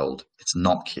 14 years old. It's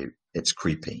not cute. It's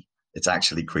creepy. It's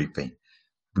actually creepy.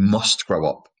 We must grow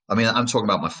up. I mean, I'm talking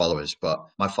about my followers, but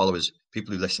my followers,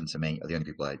 people who listen to me, are the only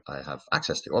people I have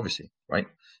access to, obviously, right?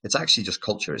 It's actually just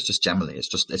culture. It's just generally, it's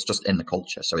just in the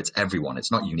culture. So it's everyone.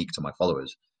 It's not unique to my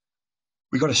followers.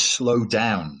 We got to slow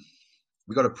down.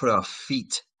 We got to put our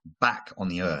feet back on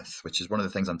the earth, which is one of the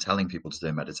things I'm telling people to do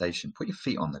in meditation. Put your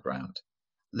feet on the ground,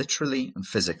 literally and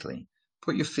physically.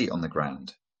 Put your feet on the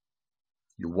ground.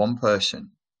 You're one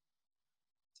person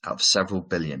out of several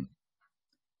billion.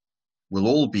 We'll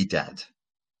all be dead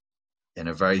in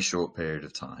a very short period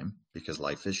of time because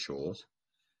life is short,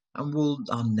 and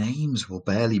our names will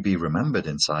barely be remembered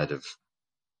inside of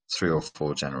 3 or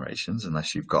 4 generations,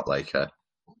 unless you've got like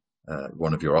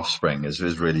one of your offspring is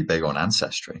really big on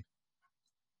ancestry.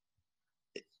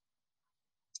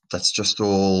 Let's just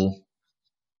all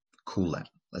cool it.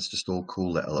 Let's just all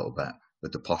cool it a little bit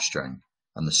with the posturing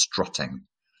and the strutting.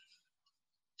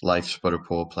 Life's but a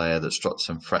poor player that struts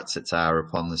and frets its hour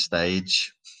upon the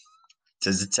stage.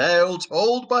 'Tis a tale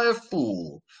told by a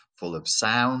fool, full of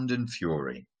sound and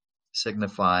fury,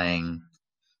 signifying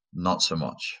not so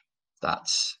much.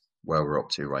 That's where we're up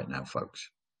to right now, folks.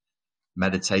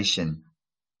 Meditation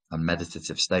and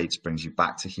meditative states brings you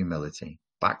back to humility,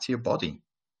 back to your body.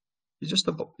 You're just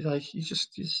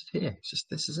here.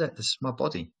 This is it. This is my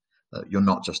body. You're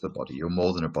not just a body. You're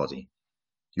more than a body.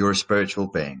 You're a spiritual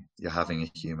being. You're having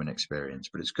a human experience,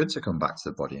 but it's good to come back to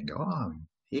the body and go, oh, I'm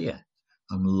here.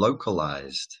 I'm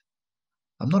localized.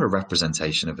 I'm not a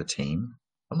representation of a team.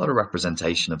 I'm not a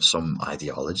representation of some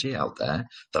ideology out there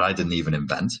that I didn't even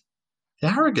invent. The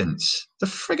arrogance, the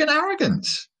friggin'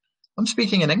 arrogance. I'm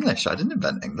speaking in English. I didn't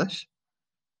invent English.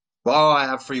 Oh, I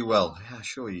have free will. Yeah,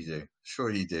 sure you do. Sure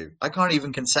you do. I can't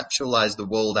even conceptualize the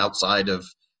world outside of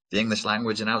the English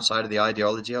language and outside of the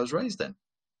ideology I was raised in.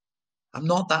 I'm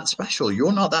not that special.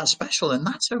 You're not that special, and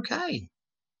that's okay.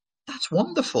 That's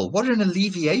wonderful. What an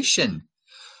alleviation.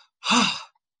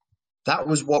 That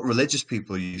was what religious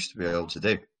people used to be able to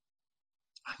do.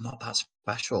 I'm not that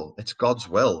special. It's God's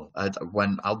will.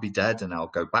 When I'll be dead and I'll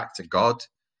go back to God,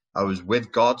 I was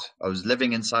with God. I was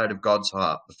living inside of God's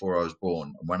heart before I was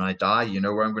born. And when I die, you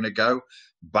know where I'm going to go?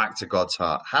 Back to God's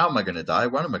heart. How am I going to die?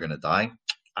 When am I going to die?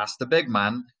 Ask the big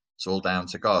man. It's all down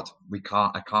to God.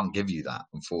 I can't give you that,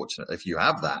 unfortunately. If you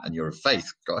have that and you're of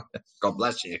faith, God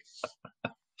bless you.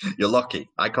 You're lucky.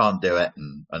 I can't do it,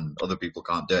 and other people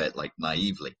can't do it, like,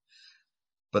 naively.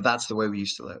 But that's the way we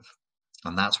used to live.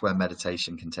 And that's where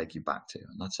meditation can take you back to.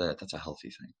 And that's a healthy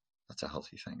thing. That's a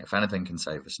healthy thing. If anything can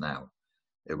save us now,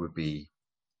 it would be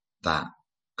that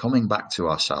coming back to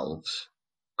ourselves,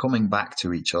 coming back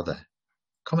to each other,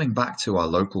 coming back to our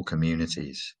local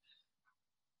communities.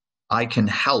 I can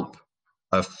help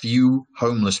a few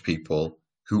homeless people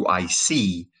who I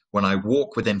see when I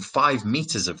walk within 5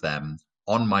 meters of them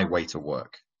on my way to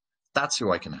work. That's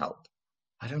who I can help.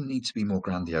 I don't need to be more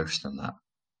grandiose than that.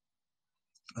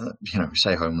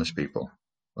 Say homeless people.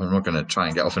 I'm not going to try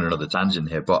and get off on another tangent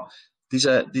here, but these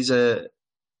are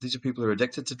people who are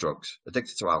addicted to drugs,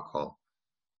 addicted to alcohol.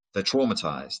 They're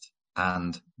traumatized,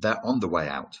 and they're on the way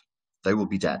out. They will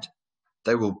be dead.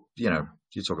 They will, you're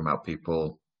talking about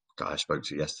people, guy I spoke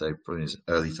to yesterday, probably in his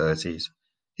early 30s.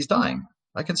 He's dying.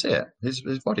 I can see it. His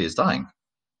body is dying.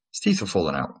 His teeth are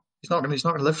falling out. He's not going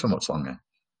to live for much longer.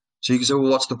 So you can say, well,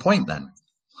 what's the point then?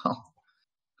 Well,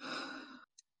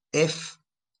 if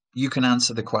you can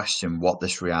answer the question what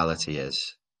this reality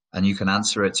is, and you can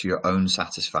answer it to your own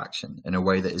satisfaction in a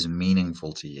way that is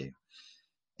meaningful to you,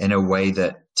 in a way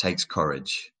that takes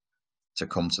courage to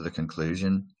come to the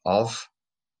conclusion of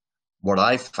what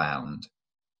I've found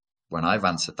when I've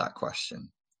answered that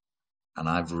question, and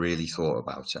I've really thought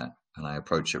about it, and I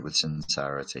approach it with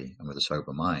sincerity and with a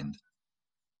sober mind,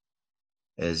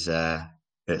 is it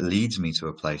leads me to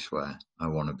a place where I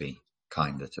want to be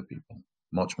kinder to people,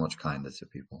 much, much kinder to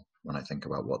people when I think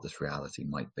about what this reality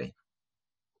might be.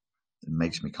 It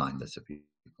makes me kinder to people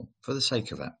for the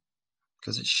sake of it,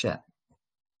 because it's shit.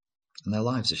 And their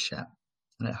lives are shit.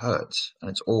 And it hurts. And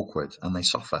it's awkward. And they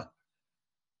suffer.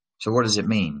 So what does it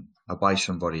mean? I buy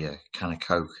somebody a can of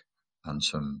Coke and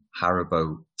some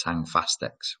Haribo Tang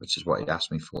Fastex, which is what he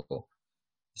asked me for.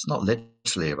 It's not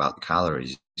literally about the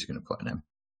calories he's going to put in him.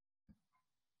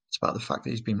 It's about the fact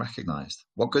that he's been recognized.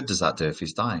 What good does that do if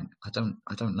he's dying? I don't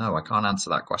know. I can't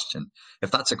answer that question.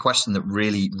 If that's a question that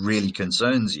really, really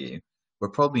concerns you, we're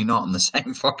probably not on the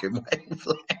same fucking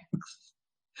wavelength.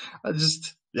 I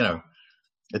just,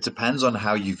 it depends on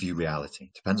how you view reality.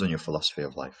 It depends on your philosophy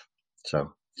of life.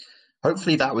 So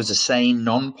hopefully that was a sane,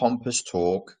 non-pompous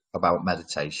talk about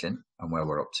meditation and where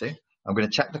we're up to. I'm going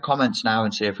to check the comments now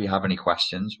and see if we have any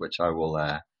questions, which I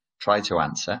will try to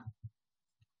answer.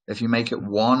 If you make it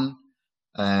one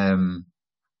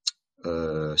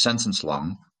sentence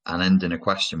long and end in a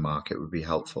question mark, it would be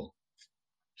helpful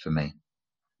for me.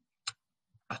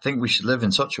 I think we should live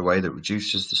in such a way that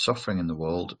reduces the suffering in the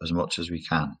world as much as we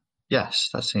can. Yes,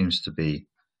 that seems to be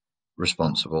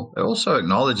responsible. It also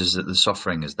acknowledges that the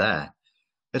suffering is there.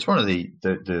 It's one of the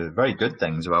very good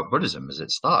things about Buddhism is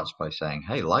it starts by saying,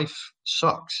 hey, life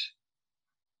sucks.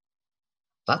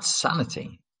 That's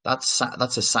sanity. That's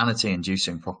a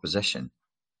sanity-inducing proposition.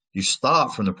 You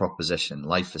start from the proposition,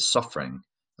 life is suffering,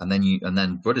 and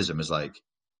then Buddhism is like,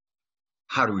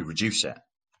 how do we reduce it?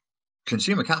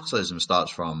 Consumer capitalism starts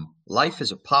from, life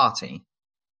is a party.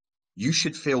 You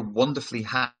should feel wonderfully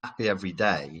happy every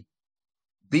day.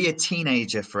 Be a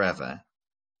teenager forever.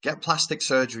 Get plastic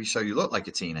surgery so you look like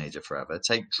a teenager forever.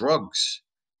 Take drugs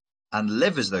and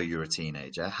live as though you're a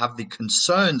teenager. Have the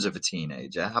concerns of a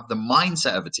teenager. Have the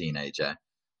mindset of a teenager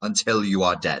until you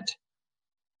are dead.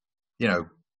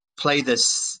 Play the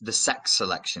sex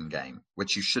selection game,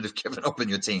 which you should have given up in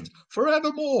your teens.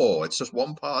 Forevermore. It's just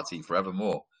one party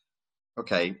forevermore.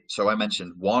 Okay, so I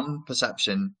mentioned one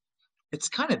perception. It's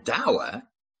kind of dour.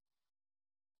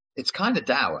 It's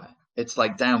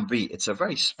like downbeat. It's a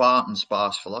very Spartan,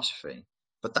 sparse philosophy,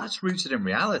 but that's rooted in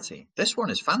reality. This one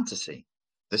is fantasy.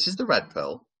 This is the red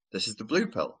pill. This is the blue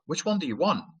pill. Which one do you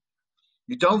want?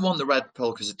 You don't want the red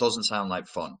pill because it doesn't sound like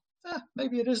fun.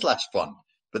 Maybe it is less fun.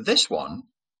 But this one,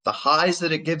 the highs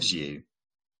that it gives you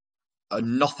are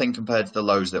nothing compared to the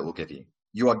lows that it will give you.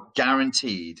 You are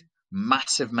guaranteed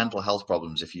massive mental health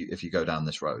problems if you go down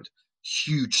this road.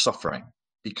 Huge suffering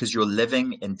because you're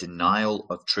living in denial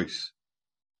of truth.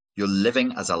 You're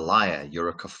living as a liar. You're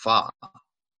a kafar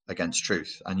against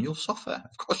truth, and you'll suffer.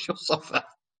 Of course you'll suffer.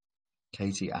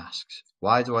 Katie asks,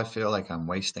 why do I feel like I'm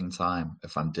wasting time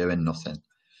if I'm doing nothing,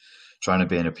 trying to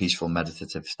be in a peaceful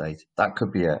meditative state? That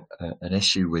could be an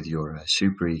issue with your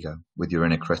superego, with your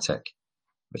inner critic,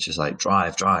 which is like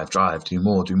drive, do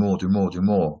more.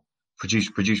 Produce.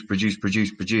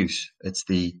 It's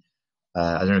the,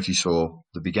 I don't know if you saw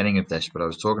the beginning of this, but I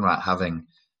was talking about having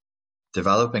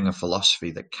developing a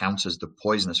philosophy that counters the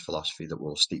poisonous philosophy that we're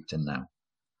all steeped in now,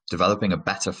 developing a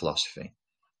better philosophy.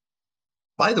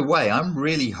 By the way, I'm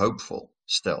really hopeful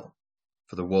still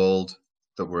for the world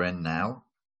that we're in now.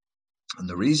 And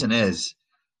the reason is,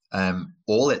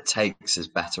 all it takes is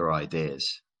better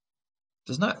ideas.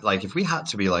 There's not, like, if we had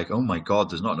to be like, oh my God,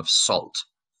 there's not enough salt,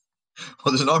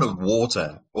 or there's not enough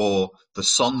water, or the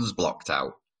sun's blocked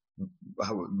out,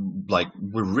 like,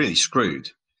 we're really screwed.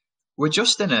 We're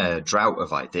just in a drought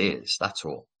of ideas. That's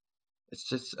all. It's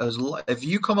just, if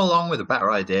you come along with a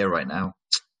better idea right now,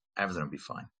 everything will be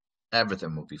fine.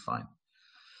 Everything will be fine.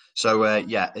 So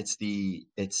yeah, it's the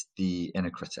inner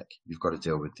critic. You've got to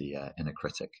deal with the inner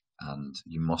critic, and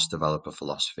you must develop a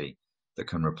philosophy that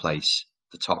can replace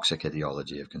the toxic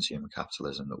ideology of consumer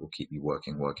capitalism that will keep you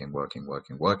working.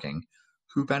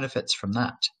 Who benefits from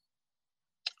that?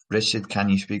 Richard, can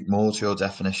you speak more to your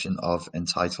definition of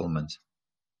entitlement?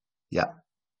 Yeah.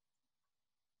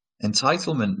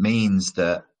 Entitlement means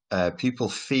that people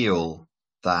feel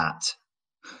that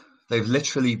they've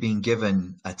literally been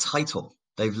given a title.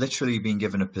 They've literally been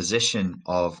given a position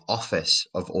of office,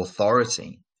 of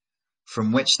authority,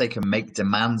 from which they can make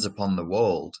demands upon the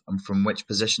world, and from which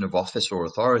position of office or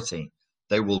authority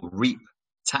they will reap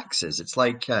taxes. It's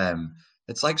like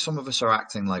some of us are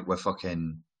acting like we're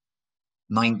fucking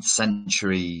 9th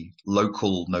century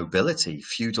local nobility,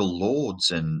 feudal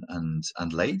lords and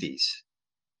ladies.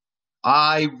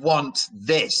 I want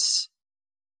this.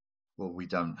 Well, we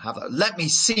don't have that. Let me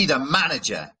see the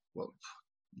manager. Well,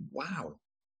 wow.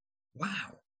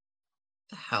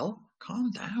 The hell?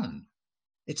 Calm down.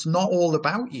 It's not all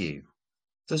about you.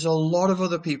 There's a lot of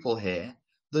other people here.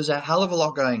 There's a hell of a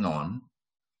lot going on.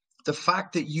 The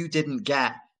fact that you didn't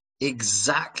get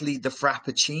exactly the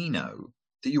frappuccino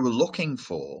that you were looking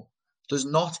for does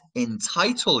not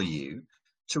entitle you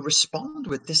to respond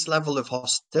with this level of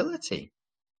hostility.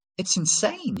 It's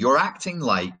insane. You're acting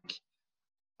like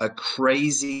a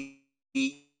crazy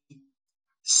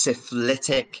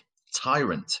syphilitic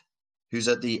tyrant who's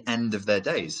at the end of their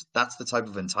days. That's the type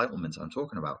of entitlement I'm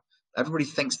talking about. Everybody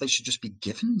thinks they should just be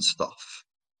given stuff.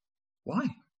 Why?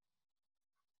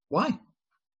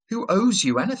 Who owes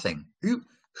you anything? Who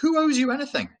owes you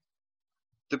anything?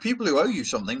 The people who owe you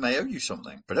something may owe you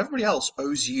something, but everybody else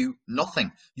owes you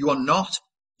nothing.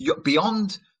 You're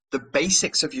beyond the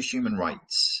basics of your human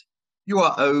rights. You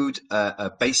are owed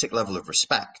a basic level of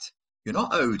respect. You're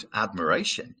not owed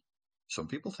admiration. Some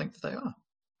people think that they are.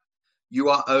 You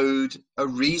are owed a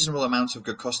reasonable amount of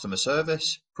good customer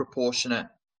service, proportionate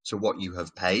to what you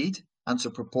have paid and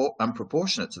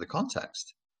proportionate to the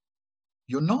context.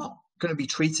 You're not going to be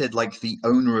treated like the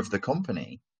owner of the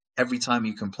company every time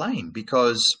you complain,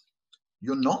 because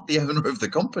you're not the owner of the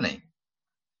company.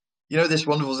 You know, this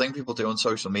wonderful thing people do on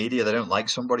social media, they don't like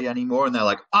somebody anymore and they're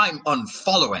like, I'm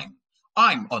unfollowing,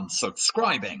 I'm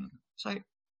unsubscribing. It's like,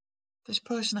 this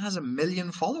person has 1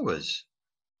 million followers.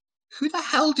 Who the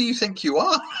hell do you think you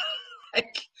are?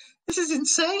 Like, this is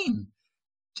insane.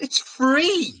 It's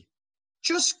free.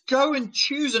 Just go and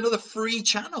choose another free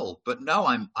channel. But no,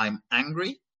 I'm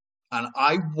angry, and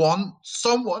I want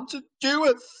someone to do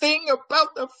a thing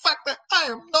about the fact that I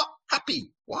am not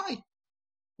happy. Why?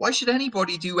 Why should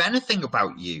anybody do anything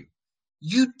about you?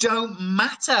 You don't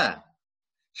matter.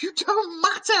 You don't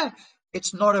matter.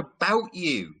 It's not about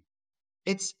you.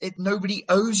 Nobody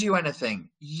owes you anything.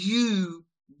 You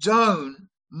don't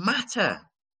matter.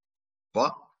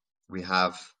 But we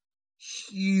have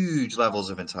huge levels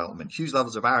of entitlement, huge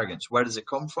levels of arrogance. Where does it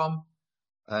come from?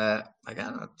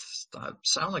 Again, I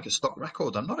sound like a stock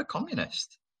record. I'm not a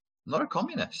communist. I'm not a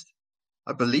communist.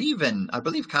 I believe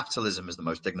capitalism is the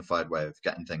most dignified way of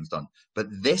getting things done. But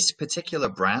this particular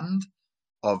brand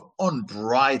of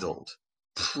unbridled,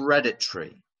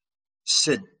 predatory,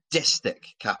 sadistic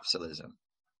capitalism,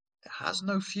 it has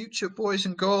no future, boys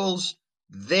and girls.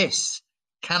 This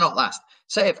cannot last.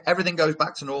 Say if everything goes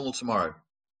back to normal tomorrow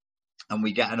and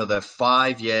we get another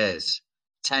 5 years,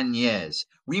 10 years,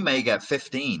 we may get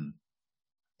 15.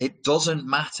 It doesn't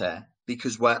matter,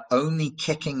 because we're only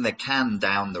kicking the can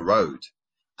down the road.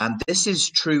 And this is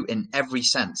true in every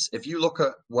sense. If you look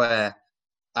at where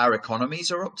our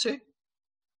economies are up to,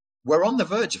 we're on the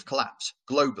verge of collapse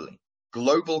globally,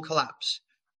 global collapse.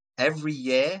 Every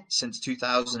year since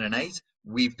 2008,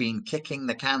 we've been kicking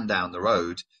the can down the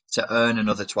road to earn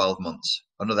another 12 months,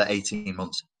 another 18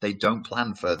 months. They don't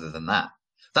plan further than that.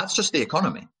 That's just the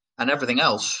economy, and everything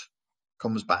else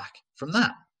comes back from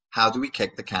that. How do we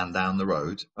kick the can down the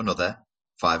road another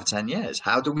 5 or 10 years?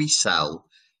 How do we sell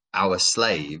our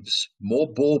slaves more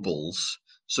baubles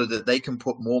so that they can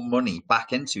put more money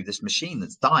back into this machine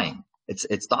that's dying?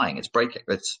 It's dying. It's breaking.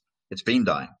 It's been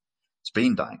dying. It's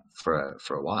been dying for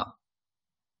a while.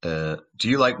 Do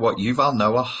you like what Yuval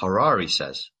Noah Harari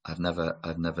says? I've never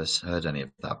heard any of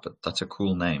that, but that's a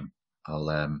cool name. I'll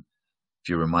if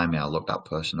you remind me, I'll look that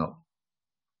person up.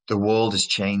 The world is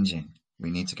changing. We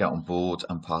need to get on board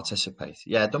and participate.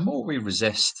 Yeah, the more we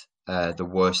resist, the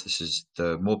worse this is.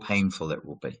 The more painful it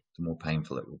will be. The more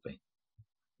painful it will be.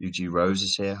 UG Rose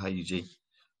is here. Hi, UG.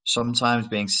 Sometimes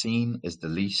being seen is the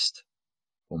least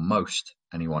or most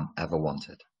anyone ever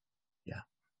wanted. Yeah.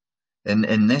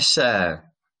 In this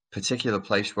particular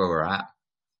place where we're at,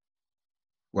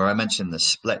 where I mentioned the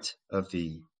split of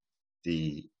the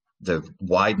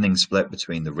widening split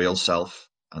between the real self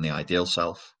and the ideal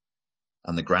self,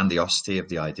 and the grandiosity of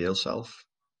the ideal self.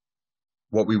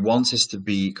 What we want is to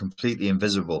be completely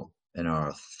invisible in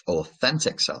our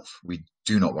authentic self. We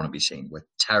do not want to be seen. We're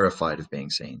terrified of being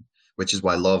seen, which is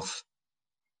why love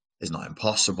is not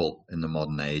impossible in the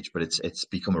modern age, but it's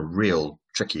become a real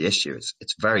tricky issue.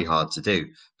 It's very hard to do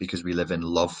because we live in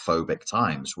love-phobic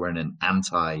times. We're in an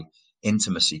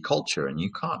anti-intimacy culture, and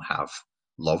you can't have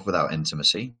love without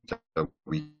intimacy. So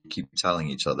we keep telling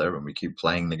each other, and we keep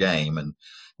playing the game, and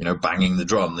banging the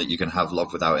drum that you can have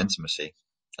love without intimacy.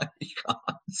 You can't.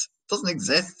 It doesn't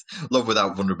exist. Love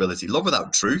without vulnerability. Love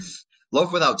without truth.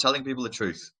 Love without telling people the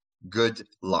truth. Good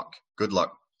luck. Good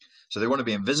luck. So they want to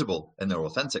be invisible in their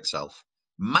authentic self,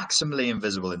 maximally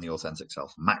invisible in the authentic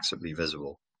self, maximally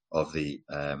visible of the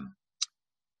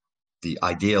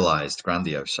idealized,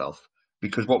 grandiose self.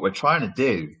 Because what we're trying to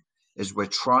do is we're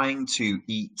trying to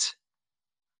eat.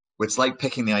 It's like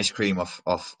picking the ice cream off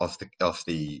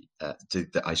the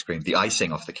ice cream, the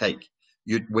icing off the cake.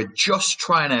 We're just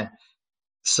trying to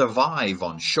survive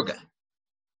on sugar,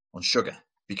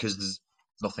 because there's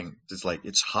nothing.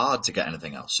 It's hard to get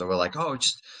anything else. So we're like,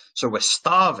 so we're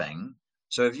starving.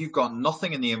 So if you've got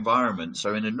nothing in the environment,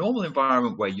 so in a normal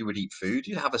environment where you would eat food,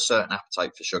 you'd have a certain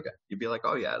appetite for sugar. You'd be like,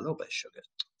 oh yeah, a little bit of sugar,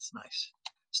 it's nice.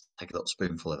 Just take a little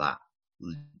spoonful of that.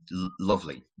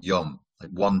 Lovely, yum, like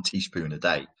 1 teaspoon a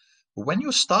day. But when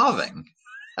you're starving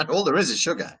and all there is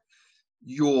sugar,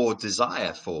 your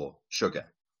desire for sugar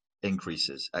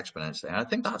increases exponentially. And I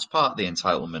think that's part of the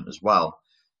entitlement as well,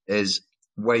 is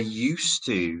we're used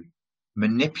to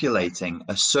manipulating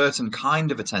a certain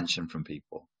kind of attention from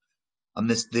people. And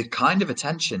the kind of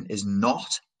attention is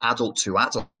not adult to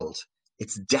adult,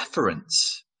 it's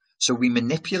deference. So we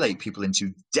manipulate people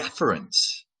into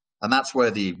deference. And that's where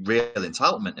the real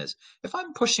entitlement is. If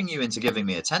I'm pushing you into giving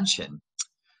me attention,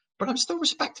 but I'm still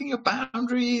respecting your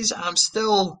boundaries, and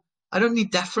I don't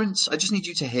need deference, I just need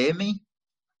you to hear me.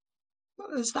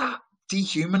 What is that?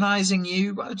 Dehumanizing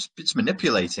you? It's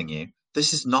manipulating you.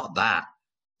 This is not that.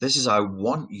 This is, I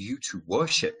want you to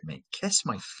worship me. Kiss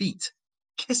my feet.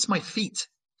 Kiss my feet.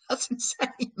 That's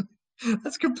insane.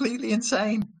 That's completely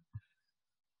insane.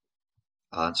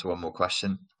 I'll answer one more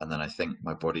question, and then I think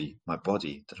my body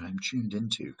that I'm tuned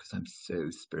into, because I'm so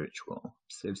spiritual,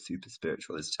 so super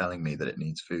spiritual, is telling me that it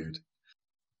needs food.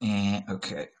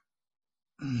 Okay.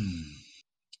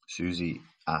 Susie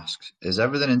asks, is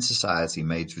everything in society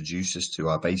made to reduce us to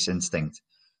our base instinct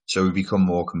so we become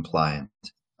more compliant?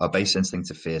 Our base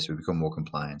instinct of fear, so we become more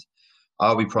compliant.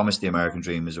 Are we promised the American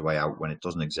dream as a way out when it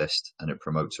doesn't exist and it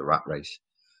promotes a rat race?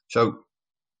 So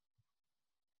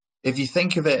if you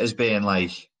think of it as being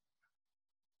like,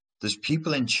 there's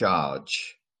people in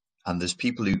charge and there's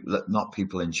people who not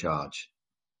people in charge.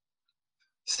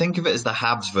 Think of it as the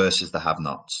haves versus the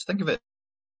have-nots. Think of it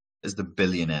as the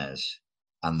billionaires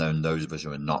and then those of us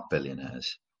who are not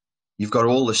billionaires. You've got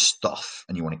all this stuff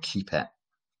and you want to keep it,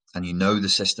 and you know the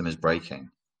system is breaking.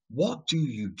 What do?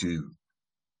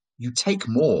 You take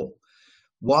more.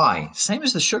 Why? Same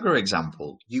as the sugar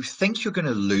example. You think you're going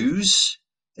to lose.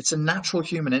 It's a natural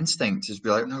human instinct to be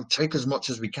like, no, take as much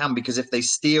as we can, because if they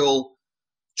steal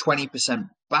 20%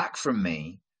 back from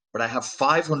me, but I have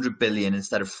 500 billion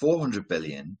instead of 400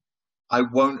 billion, I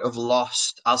won't have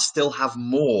lost. I'll still have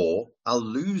more. I'll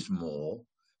lose more,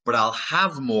 but I'll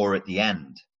have more at the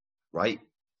end, right?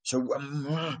 So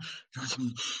more,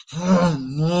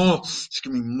 just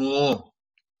give me more.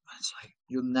 It's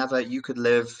like you could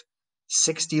live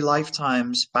 60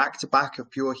 lifetimes back to back of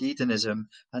pure hedonism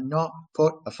and not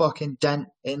put a fucking dent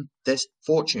in this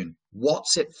fortune.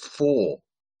 What's it for?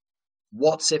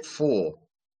 What's it for?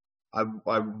 I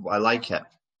like it.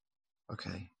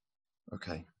 Okay.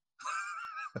 Okay.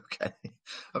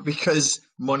 Because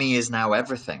money is now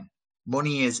everything.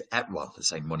 Money is, well, let's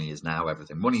say money is now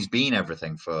everything. Money's been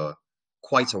everything for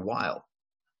quite a while.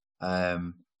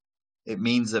 It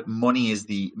means that money is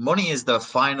the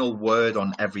final word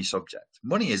on every subject.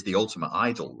 Money is the ultimate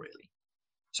idol, really.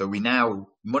 So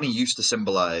money used to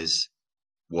symbolize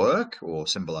work or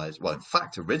symbolize, well, in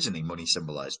fact, originally money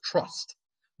symbolized trust.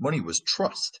 Money was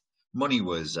trust. Money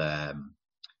was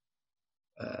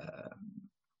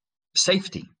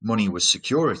safety. Money was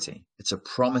security. It's a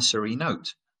promissory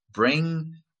note.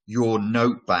 Bring your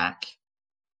note back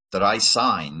that I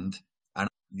signed, and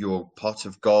your pot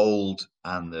of gold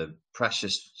and the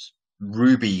precious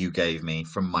ruby you gave me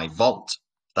from my vault.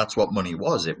 That's what money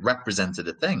was. It represented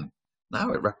a thing.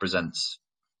 Now it represents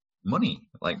money.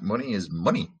 Like, money is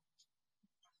money.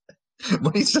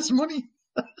 Money's just money.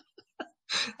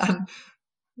 And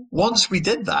once we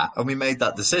did that and we made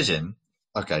that decision,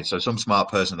 okay, so some smart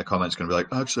person in the comments is going to be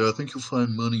like, actually, I think you'll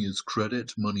find money is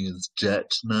credit, money is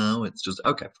debt now. It's just,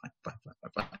 okay,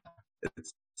 fine.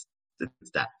 It's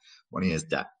debt. Money is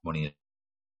debt. Money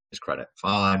is credit.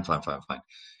 Fine.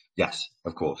 Yes,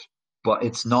 of course. But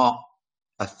it's not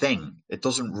a thing. It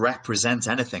doesn't represent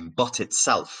anything but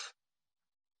itself.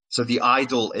 So the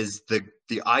idol is the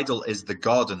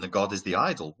god, and the god is the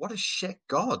idol. What a shit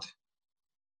god.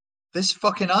 This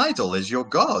fucking idol is your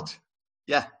god.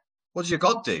 Yeah. What does your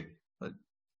god do? It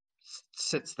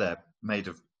sits there made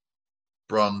of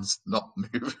bronze, not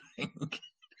moving.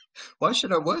 Why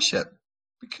should I worship?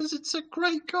 Because it's a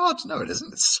great god. No, it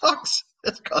isn't. It sucks.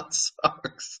 This god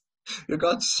sucks. Your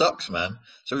god sucks, man.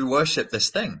 So we worship this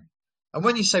thing. And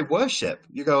when you say worship,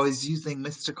 you go, he's using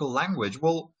mystical language.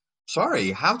 Well,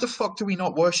 sorry, how the fuck do we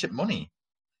not worship money?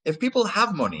 If people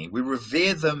have money, we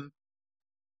revere them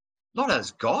not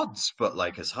as gods, but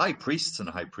like as high priests and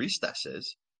high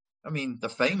priestesses. I mean, the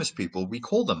famous people, we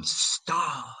call them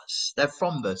stars. They're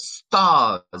from the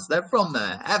stars. They're from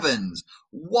the heavens.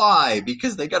 Why?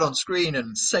 Because they get on screen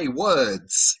and say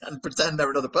words and pretend they're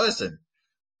another person.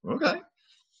 Okay.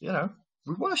 You know,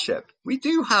 we worship. We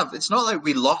do have, it's not like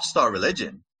we lost our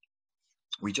religion.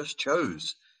 We just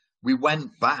chose. We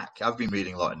went back. I've been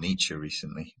reading a lot of Nietzsche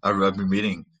recently. I've been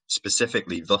reading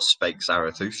specifically Thus Spake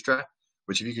Zarathustra,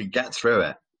 which if you can get through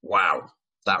it, wow,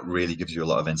 that really gives you a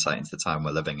lot of insight into the time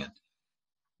we're living in.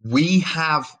 We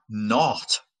have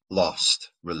not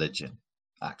lost religion,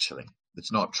 actually.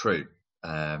 It's not true.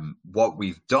 What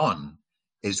we've done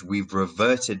is we've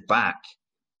reverted back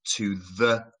to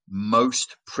the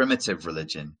most primitive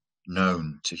religion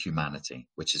known to humanity,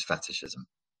 which is fetishism,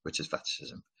 which is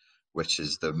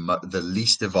the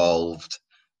least evolved,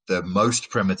 the most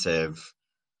primitive,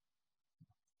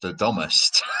 the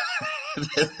dumbest,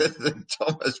 the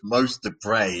dumbest, most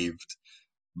depraved,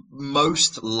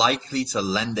 most likely to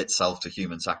lend itself to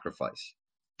human sacrifice,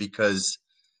 because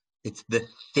it's the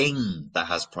thing that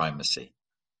has primacy.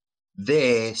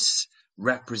 This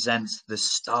represents the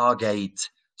Stargate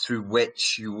through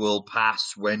which you will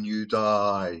pass when you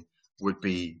die, would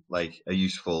be like a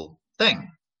useful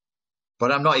thing.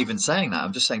 But I'm not even saying that.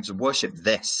 I'm just saying to worship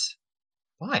this.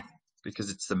 Why?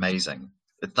 Because it's amazing.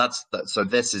 So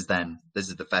this is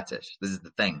the fetish. This is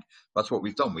the thing. That's what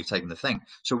we've done. We've taken the thing.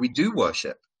 So we do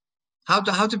worship. How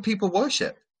do people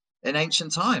worship in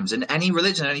ancient times? In any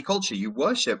religion, any culture, you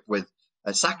worship with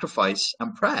a sacrifice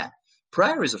and prayer.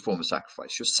 Prayer is a form of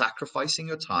sacrifice. You're sacrificing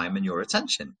your time and your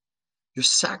attention.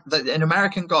 In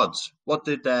American Gods, what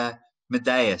did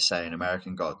Medea say in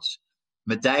American Gods?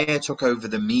 Medea took over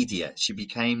the media. She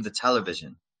became the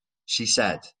television. She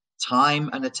said, time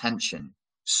and attention,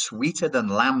 sweeter than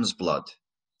lamb's blood.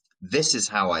 This is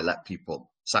how I let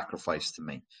people sacrifice to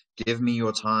me. Give me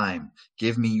your time.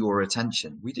 Give me your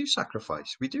attention. We do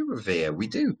sacrifice. We do revere. We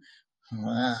do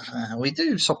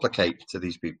supplicate to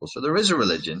these people. So there is a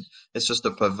religion. It's just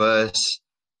a perverse,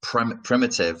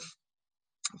 primitive,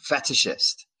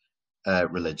 fetishist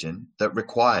religion that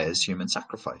requires human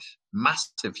sacrifice,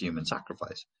 massive human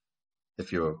sacrifice.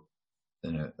 If you're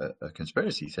a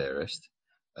conspiracy theorist,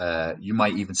 you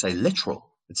might even say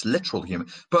literal. It's literal human.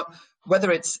 But whether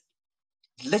it's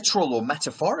literal or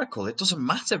metaphorical, it doesn't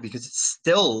matter, because it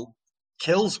still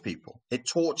kills people. It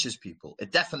tortures people.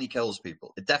 It definitely kills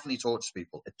people. It definitely tortures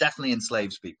people. It definitely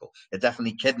enslaves people. It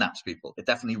definitely kidnaps people. It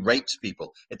definitely rapes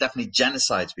people. It definitely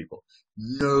genocides people.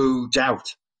 No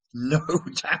doubt. No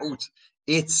doubt.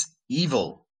 It's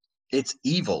evil. It's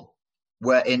evil.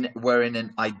 We're in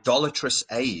an idolatrous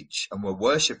age, and we're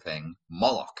worshipping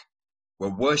Moloch.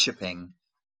 We're worshipping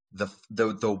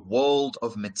the world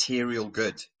of material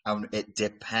good, and it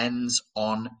depends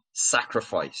on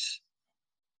sacrifice.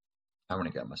 I want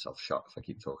to get myself shot if I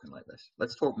keep talking like this.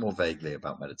 Let's talk more vaguely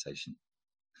about meditation.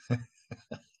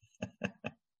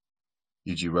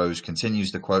 Eugene Rose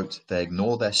continues the quote, they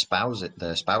ignore their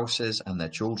spouses and their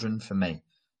children for me.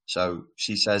 So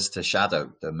she says to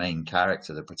Shadow, the main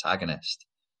character, the protagonist,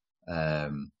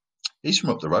 he's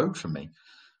from up the road from me.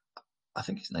 I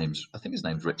think his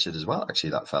name's Richard as well.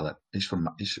 Actually, that fella. He's from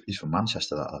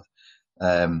Manchester. That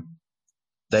lad.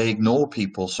 They ignore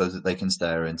people so that they can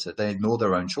stare into. They ignore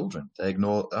their own children. They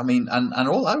ignore. I mean, and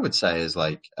all I would say is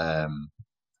like,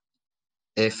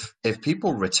 if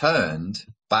people returned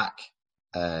back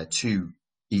to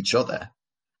each other,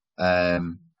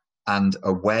 and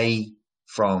away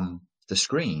from the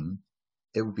screen,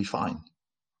 it would be fine.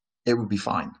 It would be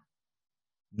fine.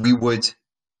 We would.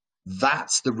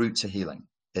 That's the route to healing,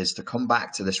 is to come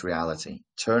back to this reality,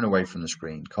 turn away from the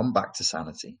screen, come back to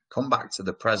sanity, come back to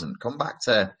the present, come back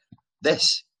to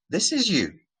this. This is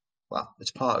you. Well, it's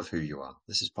part of who you are.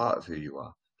 This is part of who you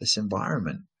are. This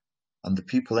environment and the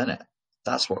people in it.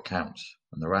 That's what counts.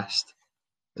 And the rest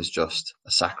is just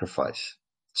a sacrifice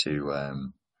to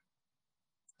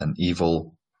an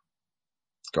evil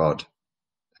God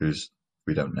whose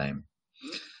we don't name.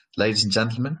 Ladies and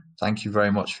gentlemen, thank you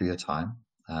very much for your time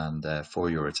and for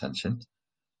your attention.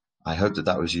 I hope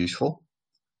that was useful.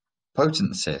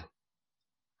 Potent's here.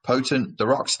 Potent, the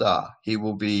rock star. He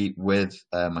will be with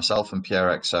myself and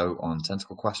Pierre XO on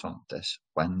Tentacle Croissant this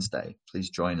Wednesday. Please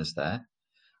join us there.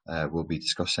 We'll be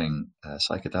discussing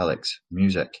psychedelics,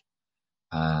 music,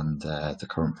 and the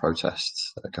current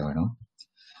protests that are going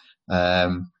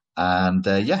on.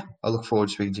 Yeah, I look forward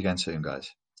to speaking to you again soon,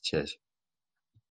 guys. Cheers.